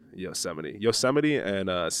next? Yosemite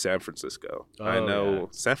and San Francisco. Oh, I know yeah.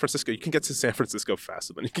 San Francisco, you can get to San Francisco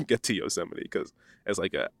faster than you can get to Yosemite because it's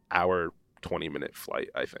like a hour, 20-minute flight,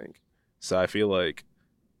 I think. So I feel like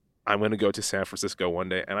I'm going to go to San Francisco one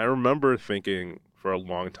day. And I remember thinking for a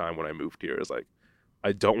long time when I moved here, it's like,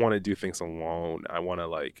 I don't want to do things alone. I want to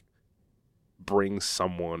like bring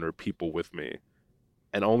someone or people with me.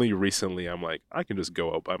 And only recently I'm like, I can just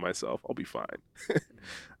go out by myself. I'll be fine.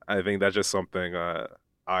 I think that's just something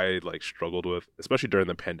I like struggled with, especially during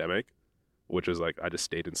the pandemic, which was like I just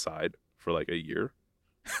stayed inside for like a year.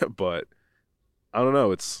 But I don't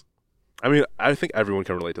know. I think everyone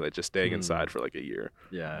can relate to that, just staying inside for like a year.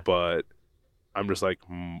 Yeah. But I'm just like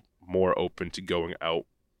more open to going out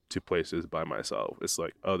to places by myself. It's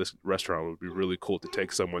like, oh, this restaurant would be really cool to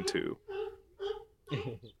take someone to.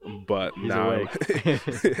 But He's now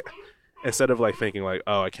instead of like thinking like,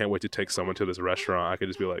 oh, I can't wait to take someone to this restaurant, I could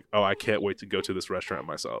just be like, oh, I can't wait to go to this restaurant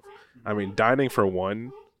myself. I mean, dining for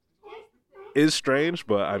one is strange,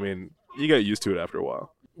 but I mean, you get used to it after a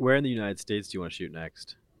while. Where in the United States do you want to shoot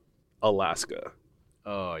next? Alaska.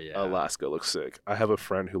 Oh, yeah. Alaska looks sick. I have a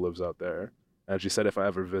friend who lives out there, And she said if I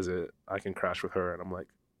ever visit, I can crash with her. And I'm like,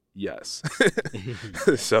 yes.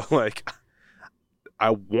 So like,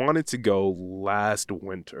 I wanted to go last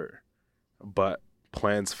winter, but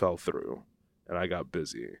plans fell through and I got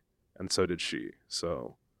busy, and so did she.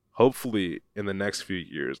 So hopefully in the next few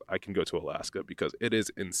years, I can go to Alaska because it is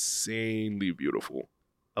insanely beautiful.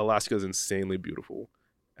 Alaska is insanely beautiful.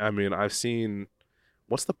 I mean, I've seen,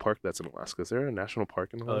 what's the park that's in Alaska? Is there a national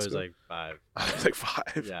park in Alaska? There's like 5. There's like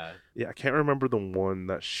 5. Yeah. Yeah, I can't remember the one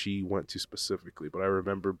that she went to specifically, but I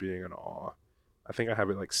remember being in awe. I think I have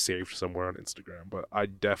it like saved somewhere on Instagram, but I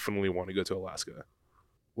definitely want to go to Alaska.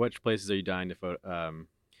 Which places are you dying to photo?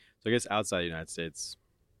 So I guess outside the United States.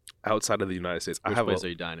 Outside of the United States, Which place are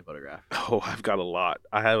you dying to photograph? Oh, I've got a lot.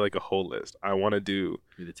 I have like a whole list. I want to do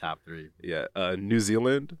The top 3. Yeah, New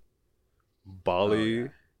Zealand, Bali,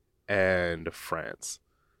 and France.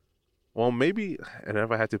 Well, maybe, and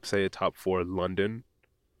if I had to say a top 4, London.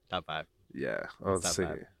 Top 5. Yeah, What's let's top see.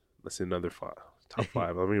 5? Let's see another 5. Top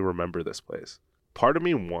 5. Let me remember this place. Part of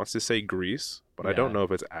me wants to say Greece, but I don't know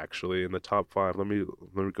if it's actually in the top 5. Let me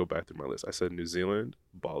go back through my list. I said New Zealand,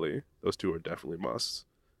 Bali. Those 2 are definitely musts.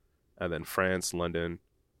 And then France, London.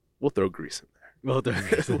 We'll throw Greece in there. We'll throw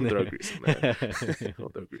Greece in there. We'll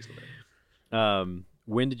throw Greece in there.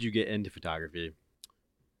 When did you get into photography?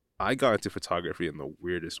 I got into photography in the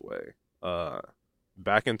weirdest way.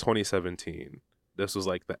 Back in 2017, this was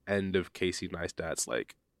like the end of Casey Neistat's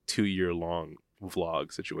like 2-year-long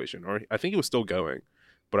vlog situation, or I think he was still going,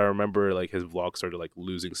 but I remember like his vlog started like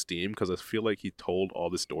losing steam because I feel like he told all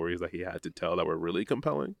the stories that he had to tell that were really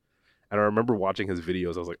compelling. And I remember watching his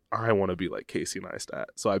videos. I was like, I want to be like Casey Neistat.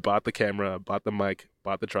 So I bought the camera, bought the mic,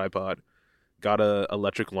 bought the tripod, got a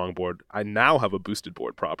electric longboard. I now have a boosted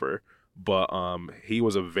board proper, but he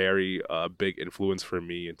was a very big influence for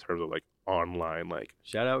me in terms of like online, like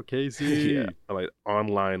shout out Casey. Yeah, like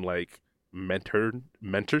online like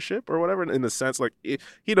mentorship or whatever, in the sense like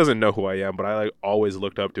he doesn't know who I am, but I like always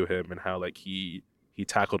looked up to him and how like he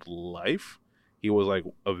tackled life. He was like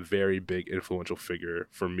a very big influential figure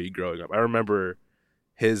for me growing up. I remember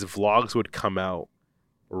his vlogs would come out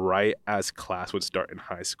right as class would start in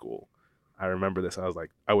high school. I remember this.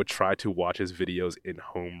 I would try to watch his videos in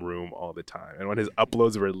homeroom all the time. And when his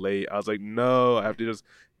uploads were late, I was like, no, I have to just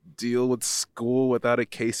deal with school without a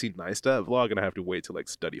Casey Neistat vlog, and I have to wait till like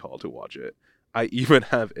study hall to watch it. I even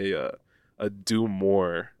have a Do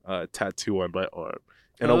More tattoo on my arm.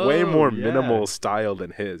 In a way more minimal style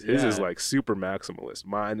than his. His is like super maximalist.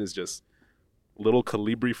 Mine is just little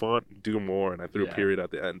Calibri font, Do More, and I threw a period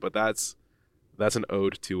at the end. But that's an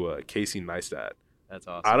ode to Casey Neistat. That's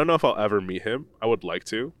awesome. I don't know if I'll ever meet him. I would like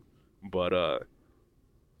to, but I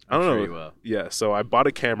don't know. You will. Yeah, so I bought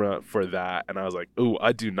a camera for that, and I was like, ooh,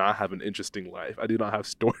 I do not have an interesting life. I do not have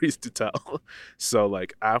stories to tell. So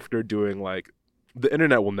like after doing like, the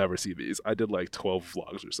internet will never see these. I did like 12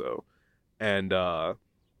 vlogs or so, and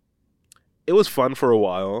it was fun for a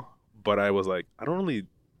while, but I was like, I don't really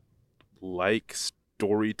like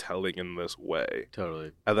storytelling in this way.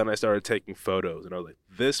 Totally. And then I started taking photos, and I was like,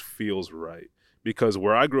 this feels right. Because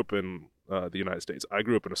where I grew up in the United States, I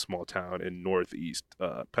grew up in a small town in northeast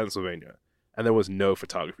Pennsylvania, and there was no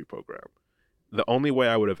photography program. The only way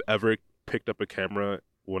I would have ever picked up a camera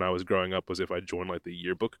when I was growing up was if I joined like the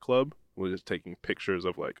yearbook club, was just taking pictures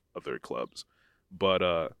of like other clubs. But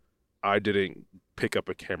I didn't pick up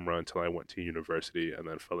a camera until I went to university, and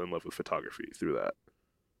then fell in love with photography through that.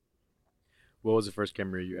 What was the first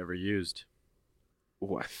camera you ever used?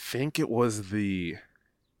 Well, I think it was the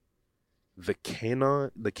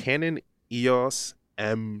Canon EOS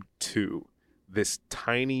M2, this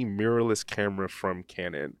tiny mirrorless camera from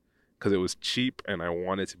Canon, because it was cheap and I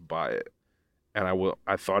wanted to buy it. And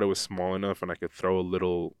I thought it was small enough and I could throw a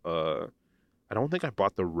little I don't think I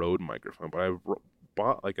bought the Rode microphone, but I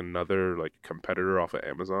bought like another like competitor off of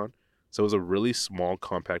Amazon. So it was a really small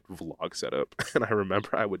compact vlog setup, and I remember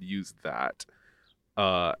I would use that.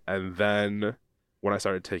 And then when I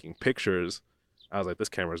started taking pictures, I was like, this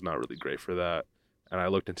camera's not really great for that. And I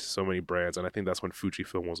looked into so many brands, and I think that's when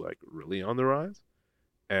Fujifilm was like really on the rise.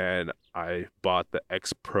 And I bought the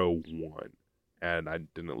X Pro 1, and I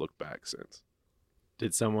didn't look back since.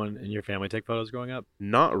 Did someone in your family take photos growing up?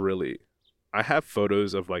 Not really. I have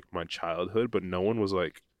photos of like my childhood, but no one was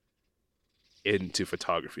like into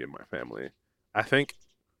photography in my family. I think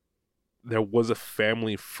there was a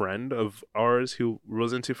family friend of ours who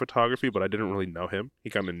was into photography, but I didn't really know him. He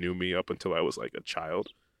kind of knew me up until I was like a child.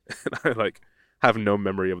 And I like have no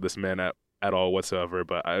memory of this man at all whatsoever,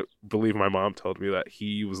 but I believe my mom told me that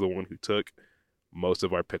he was the one who took most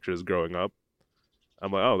of our pictures growing up.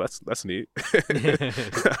 I'm like, oh, that's neat.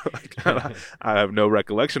 Like, I have no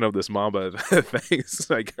recollection of this, Mom, but thanks.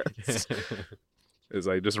 I guess it's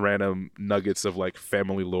like just random nuggets of like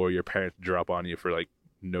family lore your parents drop on you for like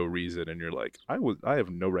no reason, and you're like, I have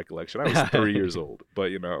no recollection. I was 3 years old,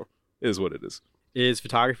 but it is what it is. Is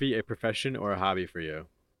photography a profession or a hobby for you?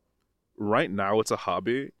 Right now, it's a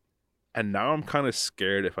hobby, and now I'm kind of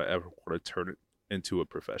scared if I ever want to turn it into a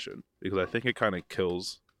profession because I think it kind of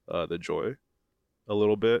kills the joy a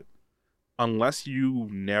little bit unless you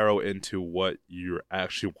narrow into what you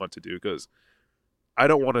actually want to do, because I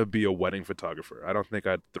don't want to be a wedding photographer. I don't think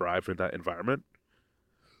I'd thrive in that environment.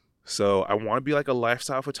 So I want to be like a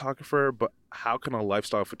lifestyle photographer, but how can a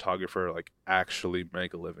lifestyle photographer like actually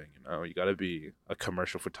make a living? You got to be a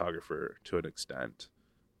commercial photographer to an extent.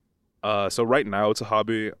 So right now it's a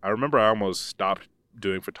hobby. I remember I almost stopped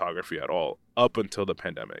doing photography at all up until the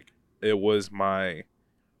pandemic. It was my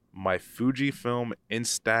Fujifilm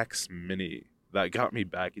Instax Mini that got me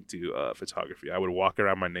back into photography. I would walk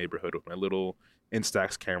around my neighborhood with my little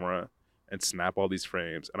Instax camera and snap all these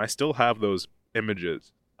frames, and I still have those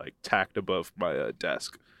images like tacked above my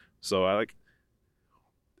desk. So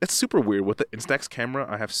it's super weird with the Instax camera.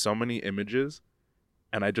 I have so many images,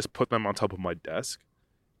 and I just put them on top of my desk,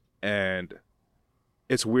 and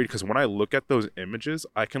it's weird because when I look at those images,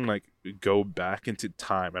 I can like go back into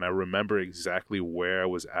time and I remember exactly where I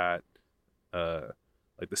was at,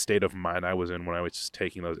 like the state of mind I was in when I was just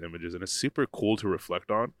taking those images, and it's super cool to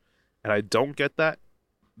reflect on. And I don't get that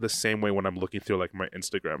the same way when I'm looking through like my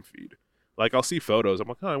Instagram feed. Like I'll see photos, I'm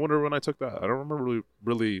like, oh, I wonder when I took that. I don't remember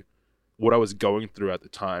really what I was going through at the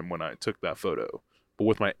time when I took that photo. But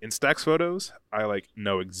with my Instax photos, I like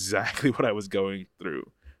know exactly what I was going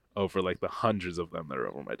through over like the hundreds of them that are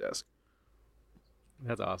over my desk.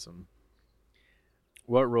 That's awesome.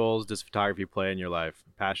 What roles does photography play in your life?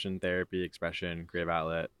 Passion, therapy, expression, creative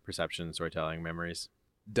outlet, perception, storytelling, memories?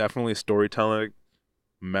 Definitely storytelling,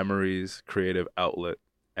 memories, creative outlet,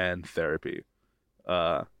 and therapy.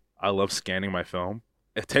 I love scanning my film.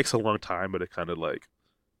 It takes a long time, but you kind of like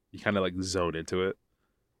zone into it.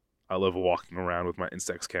 I love walking around with my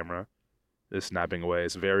Instax camera, just snapping away.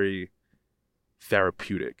 It's very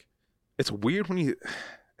therapeutic. It's weird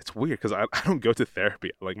because I don't go to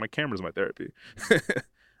therapy. Like my camera's my therapy.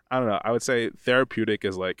 I don't know. I would say therapeutic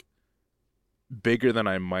is like bigger than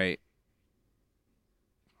I might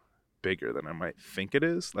think it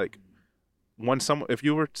is. Like if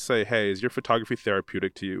you were to say, hey, is your photography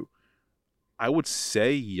therapeutic to you? I would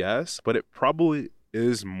say yes, but it probably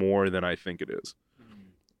is more than I think it is.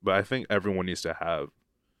 But I think everyone needs to have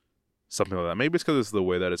something like that. Maybe it's because it's the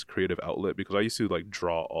way that it's a creative outlet, because I used to like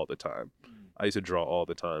draw all the time. I used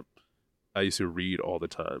to read all the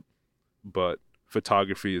time. But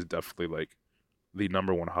photography is definitely like the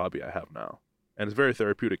number one hobby I have now. And it's very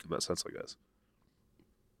therapeutic in that sense, I guess.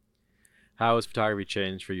 How has photography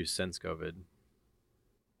changed for you since COVID?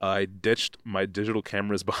 I ditched my digital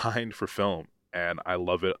cameras behind for film, and I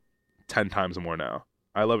love it 10 times more now.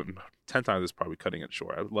 I love it 10 times is probably cutting it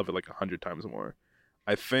short. I love it like 100 times more.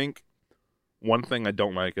 I think one thing I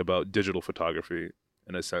don't like about digital photography,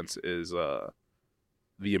 in a sense, is the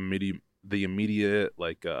immediate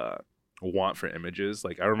like want for images.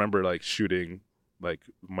 Like I remember like shooting like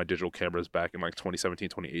my digital cameras back in like 2017,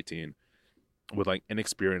 2018 with like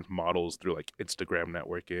inexperienced models through like Instagram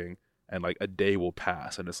networking, and like a day will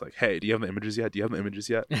pass and it's like, hey, do you have the images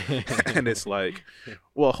yet? And it's like,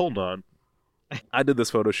 well, hold on. I did this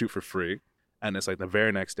photo shoot for free, and it's like the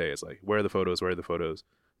very next day it's like, where are the photos?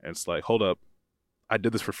 And it's like, hold up, I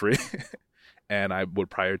did this for free. And I would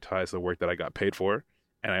prioritize the work that I got paid for,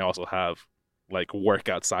 and I also have like work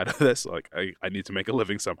outside of this. Like I need to make a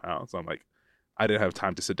living somehow, so I'm like, I didn't have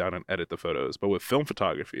time to sit down and edit the photos. But with film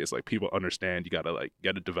photography, it's like people understand you gotta like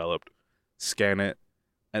get it developed, scan it,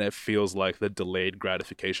 and it feels like the delayed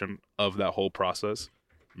gratification of that whole process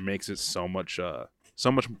makes it so much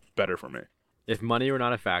better for me. If money were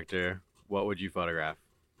not a factor, what would you photograph?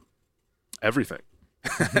 Everything.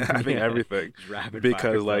 I think everything.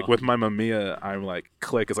 Because like with my Mamiya, I'm like,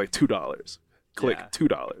 click, it's like $2. Click, yeah.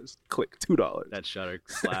 $2. Click, $2. That shutter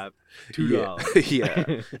slap, $2.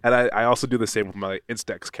 Yeah. And I also do the same with my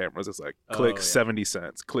Instax cameras. It's like, click 70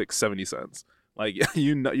 cents. Click 70 cents. Like,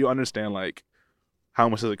 you understand like how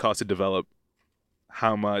much does it cost to develop?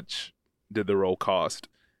 How much did the roll cost?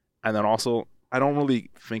 And then also, I don't really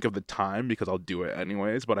think of the time because I'll do it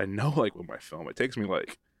anyways. But I know like with my film, it takes me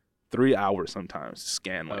like 3 hours sometimes to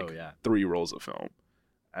scan like 3 rolls of film.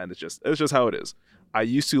 And it's just how it is. I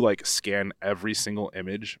used to like scan every single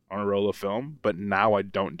image on a roll of film, but now I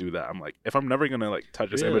don't do that. I'm like, if I'm never gonna like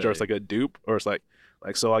touch this image, or it's like a dupe, or it's like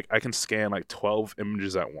Like, so like I can scan like 12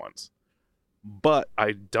 images at once, but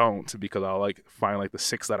I don't, because I'll like find like the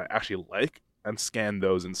 6 that I actually like and scan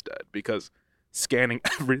those instead, because scanning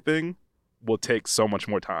everything will take so much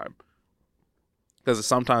more time. Because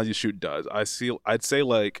sometimes you shoot duds. I'd say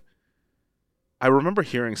like, I remember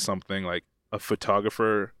hearing something like a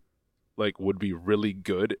photographer like would be really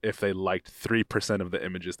good if they liked 3% of the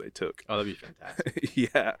images they took. Oh, that'd be fantastic.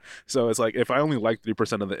 Yeah. So it's like, if I only like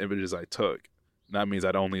 3% of the images I took, that means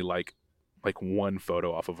I'd only like one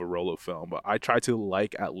photo off of a roll of film. But I try to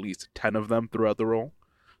like at least 10 of them throughout the roll.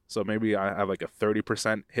 So maybe I have like a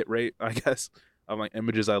 30% hit rate, I guess, of like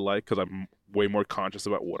images I like, because I'm way more conscious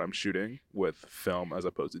about what I'm shooting with film as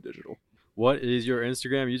opposed to digital. What is your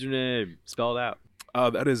Instagram username? Spell it out.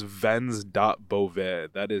 That is Vens.Beauvais.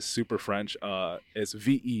 That is super French. It's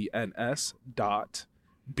VENS dot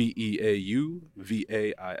BEAUVAIS.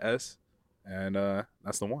 And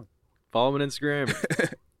that's the one. Follow him on Instagram.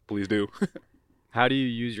 Please do. How do you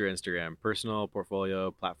use your Instagram? Personal,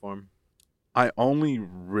 portfolio, platform? I only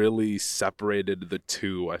really separated the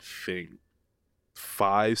two, I think,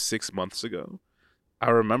 5-6 months ago. I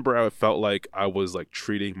remember I felt like I was like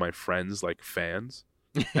treating my friends like fans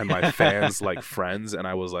and my fans like friends, and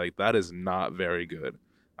I was like, that is not very good.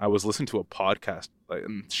 I was listening to a podcast, like,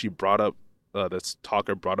 and she brought up, this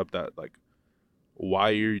talker brought up that, like, why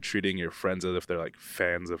are you treating your friends as if they're like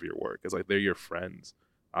fans of your work? It's like, they're your friends.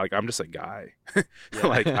 Like, I'm just a guy.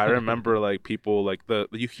 Like, I remember like people like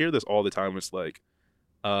you hear this all the time. It's like,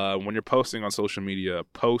 when you're posting on social media,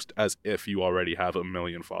 post as if you already have 1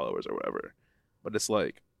 million followers or whatever. But it's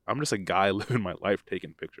like, I'm just a guy living my life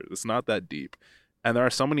taking pictures. It's not that deep. And there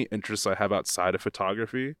are so many interests I have outside of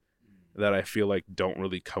photography that I feel like don't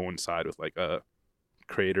really coincide with like a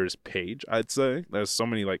creator's page, I'd say. There's so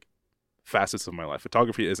many like facets of my life.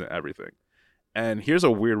 Photography isn't everything. And here's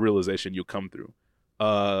a weird realization you'll come through.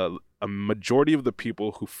 A majority of the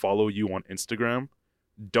people who follow you on Instagram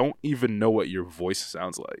don't even know what your voice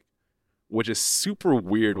sounds like, which is super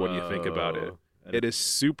weird when you think about it. It is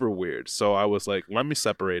super weird. So I was like, let me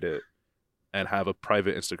separate it and have a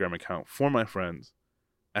private Instagram account for my friends,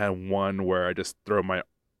 and one where I just throw my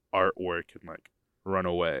artwork and like run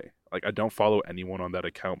away. Like, I don't follow anyone on that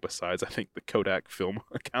account besides, I think, the Kodak film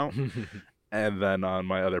account. And then on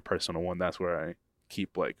my other personal one, that's where I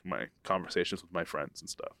keep like my conversations with my friends and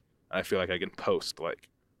stuff. I feel like I can post like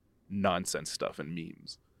nonsense stuff and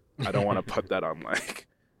memes. I don't want to put that on like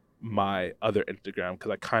my other Instagram,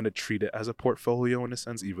 because I kind of treat it as a portfolio in a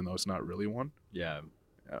sense, even though it's not really one. Yeah.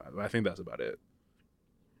 I think that's about it.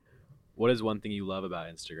 What is one thing you love about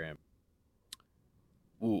Instagram?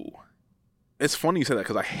 Ooh, it's funny you say that,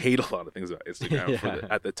 because I hate a lot of things about Instagram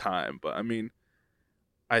at the time. But I mean,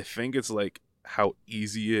 I think it's like how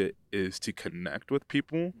easy it is to connect with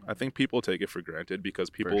people. I think people take it for granted because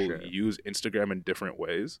people use Instagram in different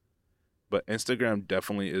ways. But Instagram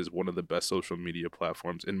definitely is one of the best social media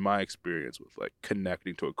platforms in my experience with like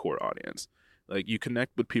connecting to a core audience. Like, you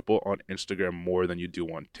connect with people on Instagram more than you do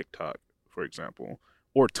on TikTok, for example,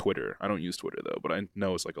 or Twitter. I don't use Twitter though, but I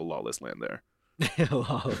know it's like a lawless land there.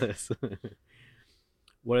 Lawless.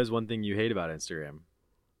 What is one thing you hate about Instagram?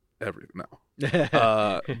 Everything.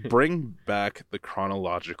 No. Bring back the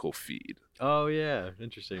chronological feed. Oh yeah,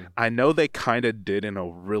 interesting. I know they kind of did in a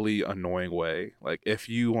really annoying way. Like, if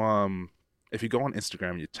you go on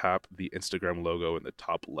Instagram, you tap the Instagram logo in the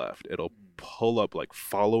top left, it'll pull up like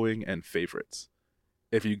following and favorites.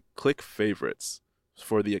 If you click favorites,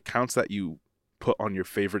 for the accounts that you put on your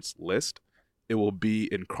favorites list, it will be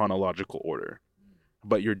in chronological order.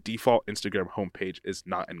 But your default Instagram homepage is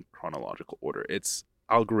not in chronological order. It's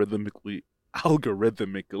algorithmically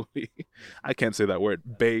I can't say that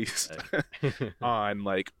word, based on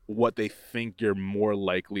like what they think you're more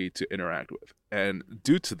likely to interact with. And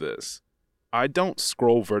due to this, I don't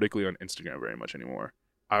scroll vertically on Instagram very much anymore.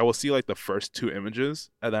 I will see like the first 2 images,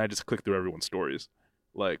 and then I just click through everyone's stories.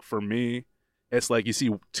 Like, for me, it's like you see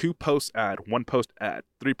 2 posts ad, 1 post ad,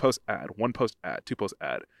 3 posts ad, 1 post ad, 2 posts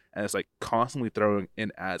ad, and it's like constantly throwing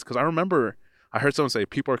in ads. Because I remember I heard someone say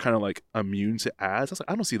people are kind of like immune to ads. I was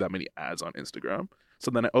like, I don't see that many ads on Instagram. So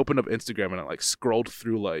then I opened up Instagram and I like scrolled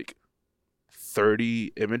through like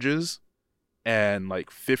 30 images, and like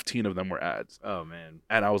 15 of them were ads. Oh man.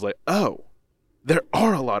 And I was like, oh, there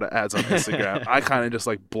are a lot of ads on Instagram. I kind of just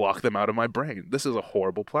like block them out of my brain. This is a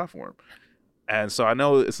horrible platform. And so I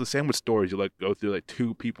know it's the same with stories. You like go through like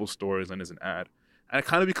 2 people's stories and there's an ad. And it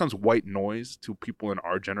kind of becomes white noise to people in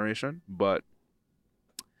our generation. But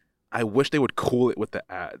I wish they would cool it with the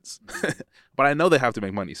ads. But I know they have to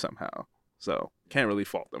make money somehow. So can't really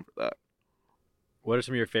fault them for that. What are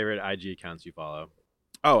some of your favorite IG accounts you follow?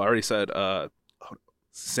 Oh, I already said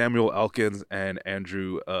Samuel Elkins and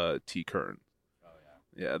Andrew T. Kern.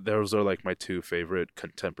 Yeah, those are like my two favorite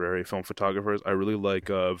contemporary film photographers. I really like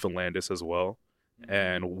Volandis as well,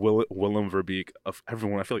 and Willem Verbeek. Of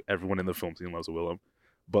everyone, I feel like everyone in the film scene loves Willem,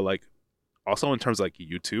 but like also in terms of like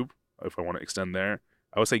YouTube, if I want to extend there,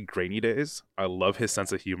 I would say Grainy Days. I love his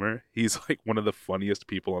sense of humor. He's like one of the funniest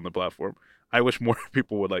people on the platform. I wish more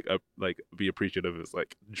people would like be appreciative of his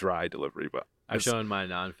like dry delivery, but I've shown my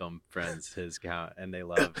non-film friends his account, and they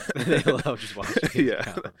love just watching his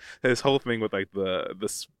account. His whole thing with like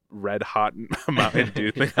this red hot Mountain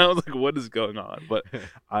Dew thing. I was like, what is going on? But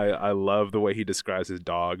I love the way he describes his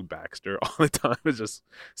dog Baxter all the time. It's just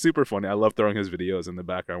super funny. I love throwing his videos in the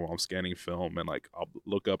background while I'm scanning film, and like I'll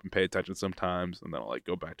look up and pay attention sometimes, and then I'll like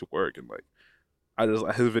go back to work, and like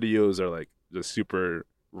his videos are like just super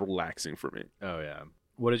relaxing for me. Oh yeah.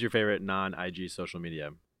 What is your favorite non-IG social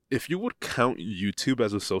media? If you would count YouTube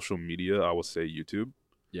as a social media, I would say YouTube.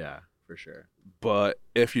 Yeah, for sure. But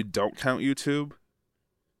if you don't count YouTube,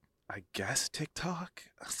 I guess TikTok.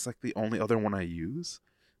 That's like the only other one I use.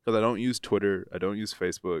 Because I don't use Twitter. I don't use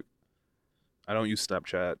Facebook. I don't use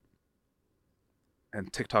Snapchat.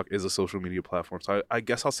 And TikTok is a social media platform. So I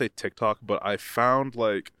guess I'll say TikTok. But I found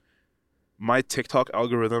like my TikTok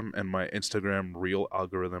algorithm and my Instagram Reel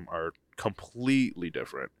algorithm are completely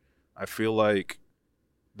different. I feel like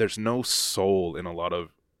there's no soul in a lot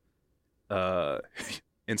of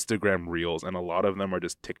Instagram Reels, and a lot of them are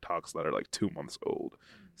just TikToks that are like 2 months old.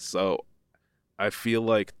 So I feel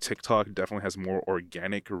like TikTok definitely has more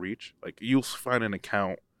organic reach. Like you'll find an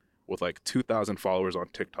account with like 2,000 followers on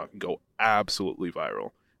TikTok and go absolutely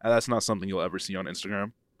viral. And that's not something you'll ever see on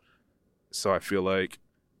Instagram. So I feel like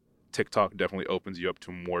TikTok definitely opens you up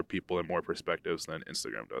to more people and more perspectives than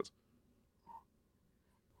Instagram does.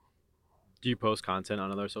 Do you post content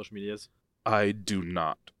on other social medias? I do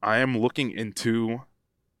not. I am looking into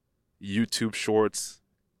YouTube Shorts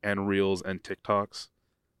and Reels and TikToks.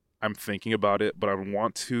 I'm thinking about it, but I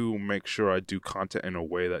want to make sure I do content in a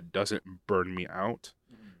way that doesn't burn me out,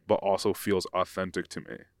 but also feels authentic to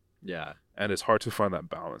me. Yeah. And it's hard to find that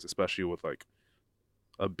balance, especially with like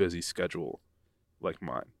a busy schedule like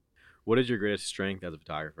mine. What is your greatest strength as a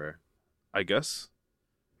photographer? I guess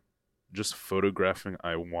just photographing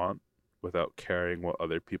I want without caring what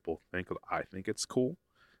other people think. I think it's cool.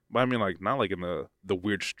 But I mean, like, not like in the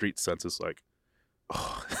weird street sense. It's like,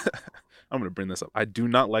 oh, I'm going to bring this up. I do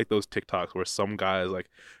not like those TikToks where some guy is like,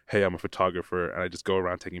 hey, I'm a photographer, and I just go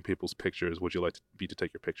around taking people's pictures. Would you like me to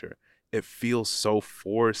take your picture? It feels so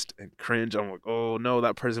forced and cringe. I'm like, oh, no,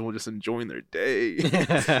 that person was just enjoying their day.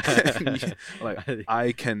 Like,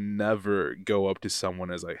 I can never go up to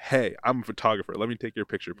someone as like, hey, I'm a photographer. Let me take your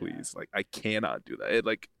picture, please. Like, I cannot do that. It,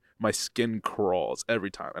 like, my skin crawls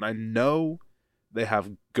every time. And I know they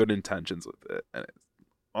have good intentions with it. And it's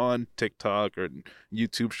on TikTok or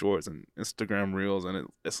YouTube Shorts and Instagram Reels. And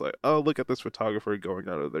it's like, oh, look at this photographer going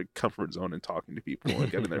out of their comfort zone and talking to people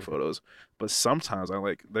and getting their photos. But sometimes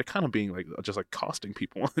they're kind of being like, just like accosting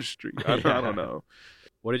people on the street. I don't know.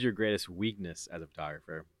 What is your greatest weakness as a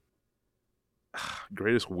photographer?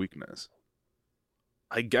 Greatest weakness?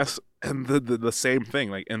 I guess, and the same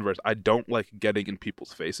thing, like inverse. I don't like getting in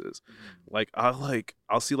people's faces. Like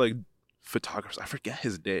I'll see like photographers. I forget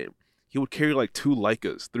his name. He would carry like 2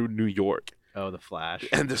 Leicas through New York. Oh, the flash.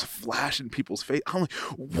 And just flash in people's face. I'm like,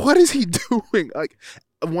 what is he doing? Like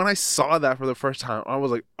when I saw that for the first time, I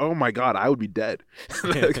was like, oh my God, I would be dead.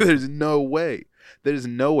 Like, there's no way. There's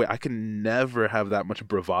no way. I can never have that much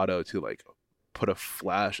bravado to like put a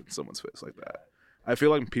flash in someone's face like that. I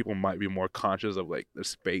feel like people might be more conscious of like their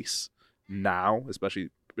space now, especially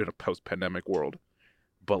in a post-pandemic world.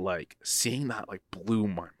 But like seeing that like blew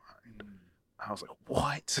my mind. I was like,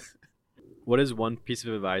 what? What is one piece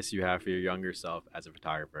of advice you have for your younger self as a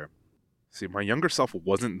photographer? See, my younger self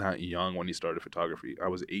wasn't that young when he started photography. I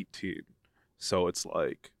was 18. So it's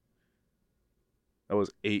like, that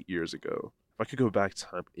was 8 years ago. If I could go back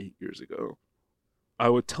time 8 years ago, I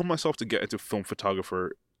would tell myself to get into film photography.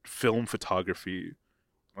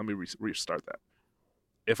 Let me restart that.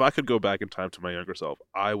 If I could go back in time to my younger self,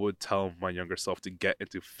 I would tell my younger self to get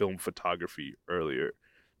into film photography earlier,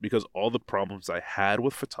 because all the problems I had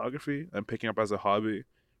with photography and picking up as a hobby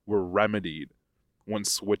were remedied when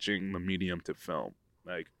switching the medium to film.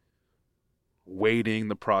 Like waiting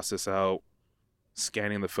the process out,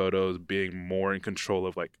 scanning the photos, being more in control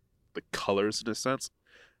of like the colors in a sense.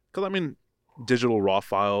 Because I mean, digital raw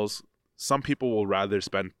files, some people will rather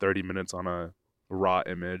spend 30 minutes on a raw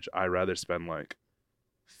image. I'd rather spend like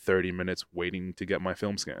 30 minutes waiting to get my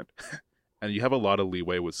film scanned. And you have a lot of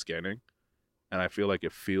leeway with scanning. And I feel like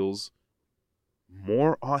it feels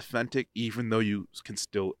more authentic, even though you can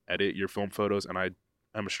still edit your film photos. And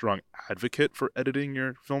I'm a strong advocate for editing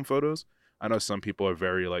your film photos. I know some people are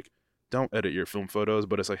very like, don't edit your film photos,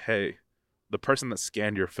 but it's like, hey, the person that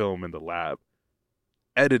scanned your film in the lab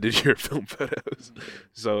edited your film photos.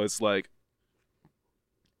 So it's like,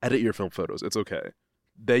 edit your film photos. It's okay.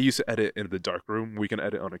 They used to edit in the dark room. We can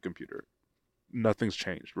edit on a computer. Nothing's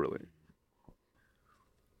changed, really.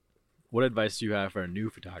 What advice do you have for a new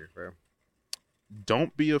photographer?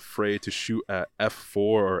 Don't be afraid to shoot at f4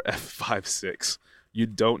 or f5.6. You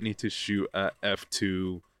don't need to shoot at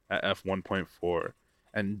f2, at f1.4.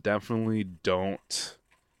 And definitely don't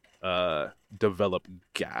develop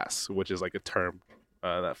gas, which is like a term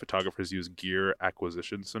that photographers use, gear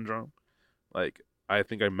acquisition syndrome. Like, I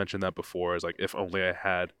think I mentioned that before, as like, if only I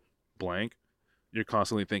had blank. You're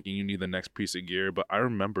constantly thinking you need the next piece of gear. But I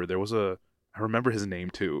remember I remember his name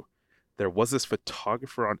too. There was this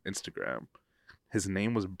photographer on Instagram. His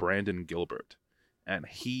name was Brandon Gilbert. And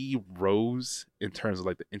he rose in terms of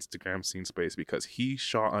like the Instagram scene space because he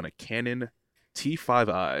shot on a Canon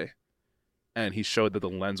T5i. And he showed that the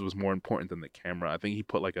lens was more important than the camera. I think he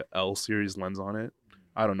put like a L series lens on it.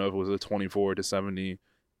 I don't know if it was a 24 to 70.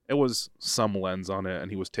 It was some lens on it.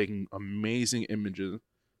 And he was taking amazing images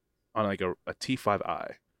on like a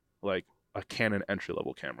T5i, like a Canon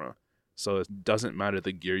entry-level camera. So it doesn't matter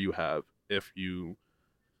the gear you have if you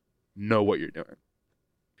know what you're doing.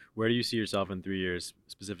 Where do you see yourself in 3 years,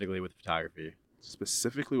 specifically with photography?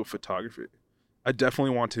 Specifically with photography, I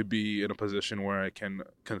definitely want to be in a position where I can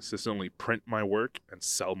consistently print my work and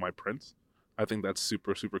sell my prints. I think that's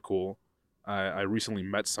super, super cool. I recently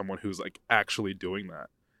met someone who's like actually doing that.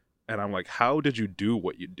 And I'm like, how did you do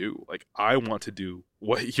what you do? Like, I want to do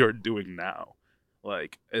what you're doing now.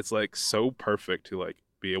 Like, it's like so perfect to like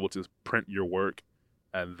be able to print your work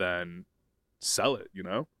and then sell it, you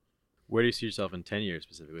know? Where do you see yourself in 10 years,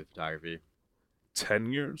 specifically with photography?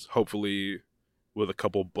 10 years, hopefully with a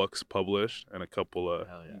couple books published and a couple of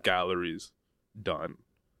galleries done.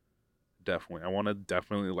 Definitely. I want to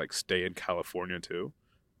definitely like stay in California too.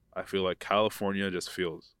 I feel like California just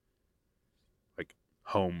feels like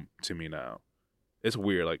home to me now. It's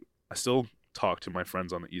weird. Like, I still talk to my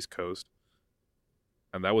friends on the East Coast,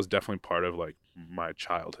 and that was definitely part of like my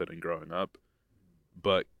childhood and growing up.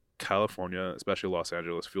 But California, especially Los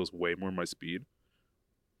Angeles, feels way more my speed.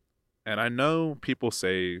 And I know people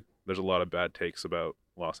say there's a lot of bad takes about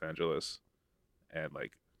Los Angeles and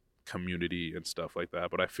like community and stuff like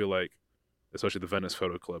that, but I feel like especially the Venice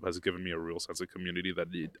Photo Club has given me a real sense of community that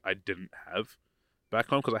I didn't have back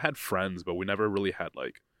home, because I had friends, but we never really had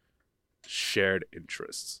like shared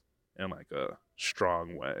interests in like a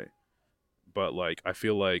strong way. But like, I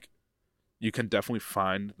feel like you can definitely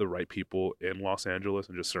find the right people in Los Angeles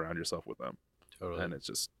and just surround yourself with them. Totally. And it's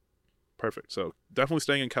just perfect. So definitely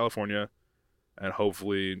staying in California and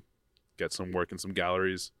hopefully get some work in some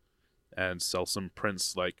galleries and sell some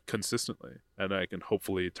prints like consistently. And I can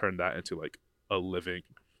hopefully turn that into like a living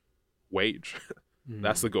wage.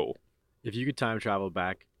 That's the goal. If you could time travel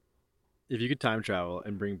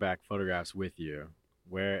and bring back photographs with you,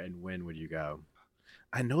 where and when would you go?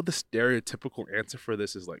 I know the stereotypical answer for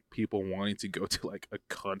this is like people wanting to go to like a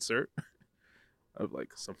concert of like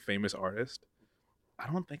some famous artist.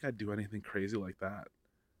 I don't think I'd do anything crazy like that.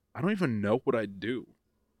 I don't even know what I'd do.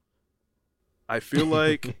 I feel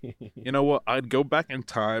like, you know what, I'd go back in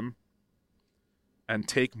time and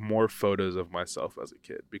take more photos of myself as a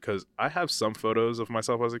kid, because I have some photos of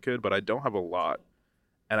myself as a kid, but I don't have a lot.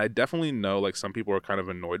 And I definitely know like some people are kind of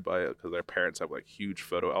annoyed by it because their parents have like huge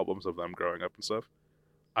photo albums of them growing up and stuff.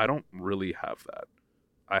 I don't really have that.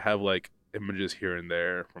 I have like images here and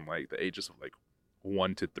there from like the ages of like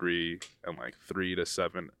 1 to 3 and like 3 to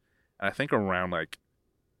 7. And I think around like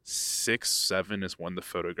 6, 7 is when the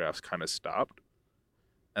photographs kind of stopped.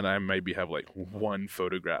 And I maybe have like one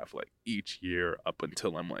photograph like each year up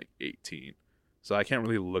until I'm like 18. So I can't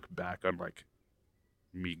really look back on like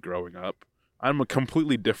me growing up. I'm a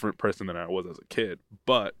completely different person than I was as a kid,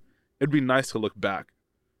 but it'd be nice to look back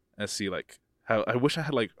and see like how I wish I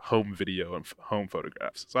had like home video and home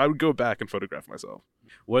photographs. So I would go back and photograph myself.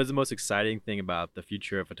 What is the most exciting thing about the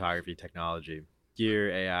future of photography technology?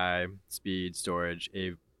 Gear, AI, speed, storage,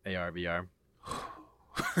 AR, VR?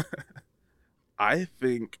 I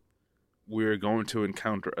think we're going to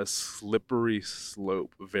encounter a slippery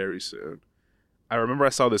slope very soon. I remember I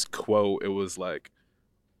saw this quote. It was like,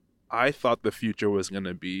 I thought the future was going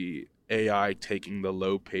to be AI taking the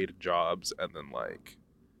low paid jobs and then like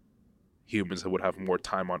humans would have more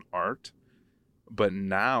time on art. But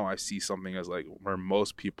now I see something as like where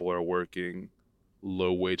most people are working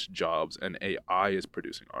low wage jobs and AI is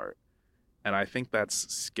producing art. And I think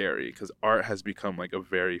that's scary because art has become like a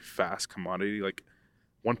very fast commodity. Like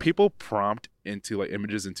when people prompt into like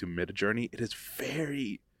images into Midjourney, it is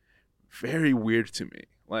very, very weird to me.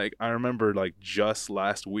 Like I remember like just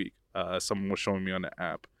last week, someone was showing me on the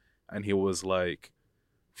app, and he was like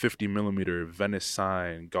 50 millimeter Venice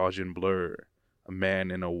sign, Gaussian blur, a man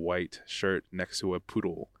in a white shirt next to a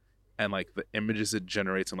poodle, and like the images it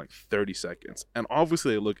generates in like 30 seconds. And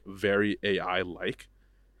obviously they look very AI like.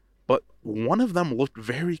 But one of them looked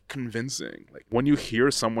very convincing. Like when you hear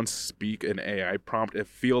someone speak an AI prompt, it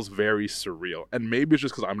feels very surreal. And maybe it's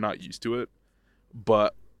just because I'm not used to it.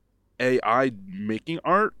 But AI making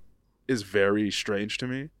art is very strange to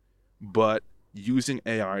me. But using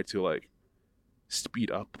AI to like speed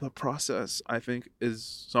up the process, I think,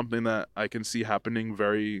 is something that I can see happening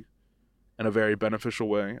in a very beneficial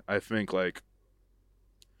way. I think like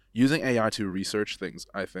using AI to research things,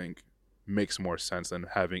 I think, makes more sense than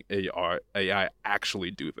having AI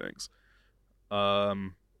actually do things. I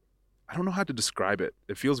don't know how to describe it.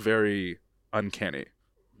 It feels very uncanny.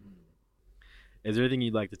 Is there anything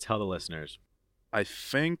you'd like to tell the listeners? I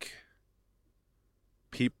think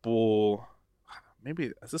people,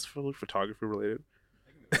 maybe, is this photography related?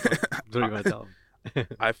 What do you want to tell them?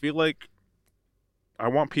 I feel like I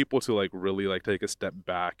want people to like really like take a step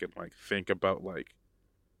back and like think about like,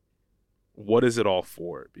 what is it all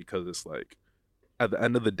for? Because it's like at the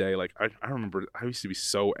end of the day, like I remember I used to be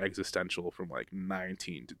so existential from like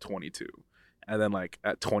 19 to 22, and then like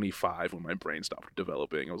at 25 when my brain stopped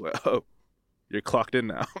developing, I was like, oh, you're clocked in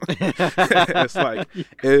now. It's like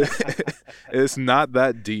it's not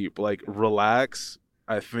that deep. Like relax.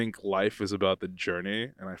 I think life is about the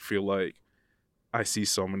journey, and I feel like I see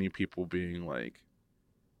so many people being like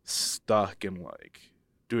stuck and like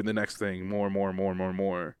doing the next thing more and more and more and more and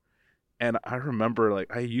more. And I remember,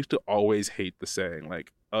 like, I used to always hate the saying,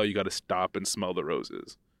 like, oh, you got to stop and smell the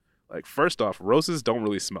roses. Like, first off, roses don't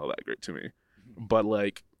really smell that great to me. But,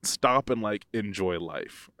 like, stop and, like, enjoy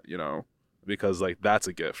life, you know? Because, like, that's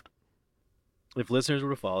a gift. If listeners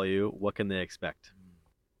were to follow you, what can they expect?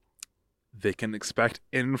 They can expect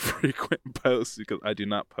infrequent posts because I do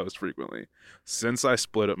not post frequently. Since I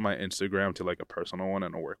split up my Instagram to, like, a personal one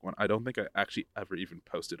and a work one, I don't think I actually ever even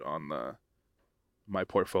posted on my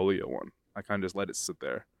portfolio one. I kind of just let it sit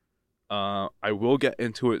there. I will get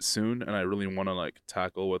into it soon, and I really want to like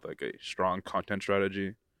tackle with like a strong content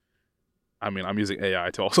strategy. I mean, I'm using AI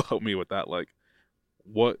to also help me with that. Like,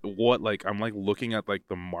 what like I'm like looking at like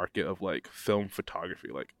the market of like film photography.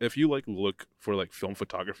 Like, if you like look for like film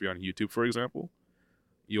photography on YouTube, for example,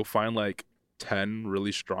 you'll find like 10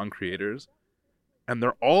 really strong creators, and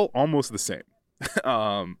they're all almost the same.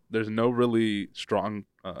 There's no really strong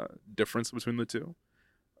difference between the two,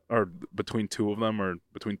 or between two of them, or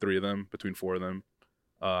between three of them, between four of them.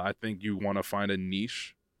 I think you want to find a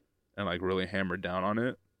niche and like really hammer down on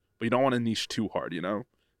it, but you don't want to niche too hard, you know?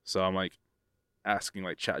 So I'm like asking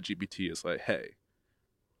like ChatGPT is like, hey,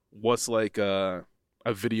 what's like a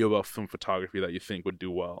video about film photography that you think would do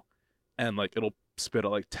well? And like it'll spit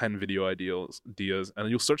out like 10 video ideas, and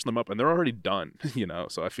you'll search them up and they're already done, you know?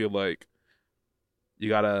 So I feel like you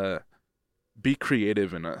gotta be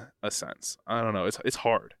creative in a sense. I don't know. It's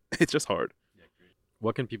hard. It's just hard.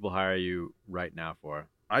 What can people hire you right now for?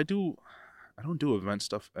 I don't do event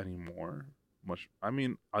stuff anymore much. I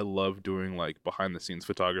mean, I love doing like behind the scenes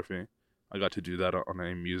photography. I got to do that on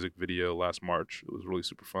a music video last March. It was really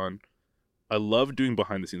super fun. I love doing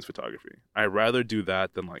behind the scenes photography. I rather do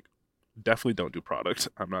that than like, definitely don't do product.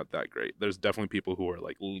 I'm not that great. There's definitely people who are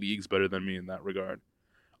like leagues better than me in that regard.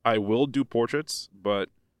 I will do portraits, but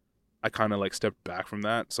I kind of like step back from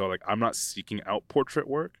that. So like I'm not seeking out portrait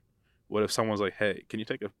work. What if someone's like, hey, can you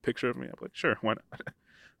take a picture of me? I'm like, sure, why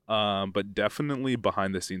not? But definitely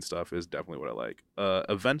behind the scenes stuff is definitely what I like.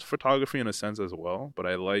 Event photography in a sense as well, but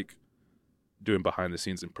I like doing behind the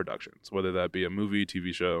scenes in productions, whether that be a movie,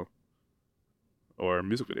 TV show, or a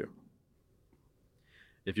music video.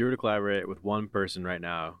 If you were to collaborate with one person right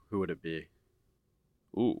now, who would it be?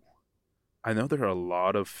 Ooh. I know there are a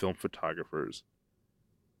lot of film photographers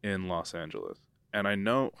in Los Angeles. And I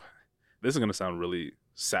know this is going to sound really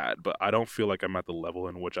sad, but I don't feel like I'm at the level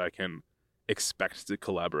in which I can expect to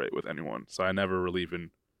collaborate with anyone. So I never really even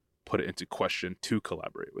put it into question to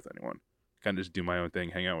collaborate with anyone. I kind of just do my own thing,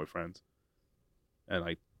 hang out with friends, and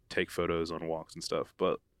like take photos on walks and stuff.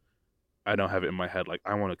 But I don't have it in my head like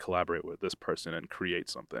I want to collaborate with this person and create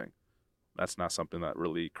something. That's not something that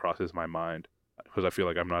really crosses my mind, because I feel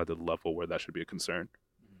like I'm not at the level where that should be a concern.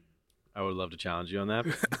 I would love to challenge you on that.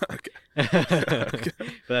 Okay. Okay.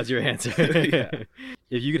 But that's your answer. Yeah.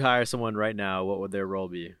 If you could hire someone right now, what would their role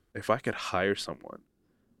be? If I could hire someone,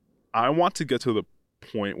 I want to get to the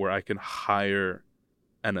point where I can hire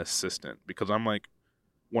an assistant, because I'm like,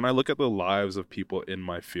 when I look at the lives of people in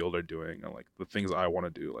my field are doing, and like the things I want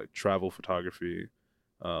to do, like travel photography,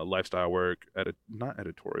 lifestyle work, not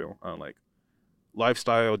editorial, like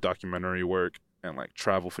lifestyle documentary work, and like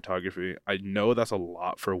travel photography, I know that's a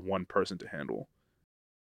lot for one person to handle.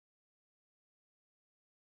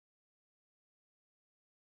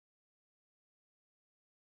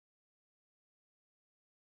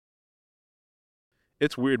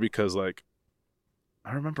 It's weird because like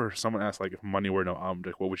I remember someone asked like if money were no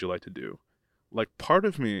object, what would you like to do? Like part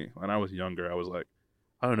of me when I was younger, I was like,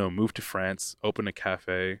 I don't know, move to France, open a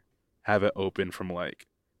cafe, have it open from like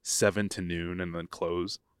 7 to noon and then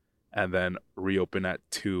close, and then reopen at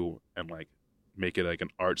 2 and like make it like an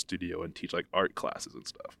art studio and teach like art classes and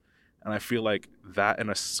stuff. And I feel like that in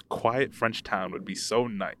a quiet French town would be so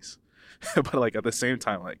nice. But like at the same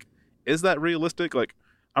time, like, is that realistic? Like,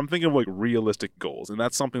 I'm thinking of like realistic goals, and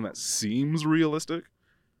that's something that seems realistic,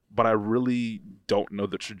 but I really don't know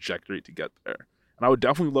the trajectory to get there. And I would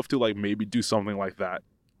definitely love to like maybe do something like that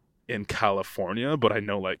in California, but I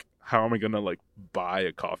know like how am I gonna like buy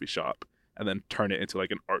a coffee shop and then turn it into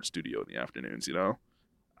like an art studio in the afternoons, you know?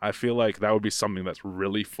 I feel like that would be something that's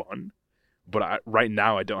really fun, but right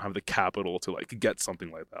now I don't have the capital to like get something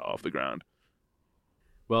like that off the ground.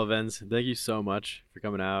 Well, Vens, thank you so much for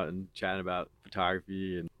coming out and chatting about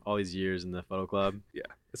photography and all these years in the photo club. Yeah,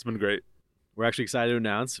 it's been great. We're actually excited to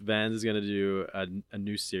announce Vens is going to do a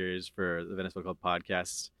new series for the Venice Photo Club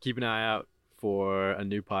podcast. Keep an eye out for a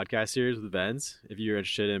new podcast series with Vens. If you're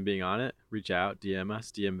interested in being on it, reach out, DM us,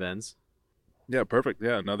 DM Vens. Yeah, perfect.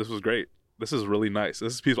 Yeah, no, this was great. This is really nice.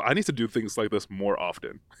 This is peaceful. I need to do things like this more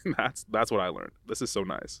often. That's what I learned. This is so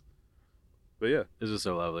nice. But yeah. This was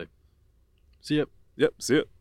so lovely. See ya. Yep, see ya.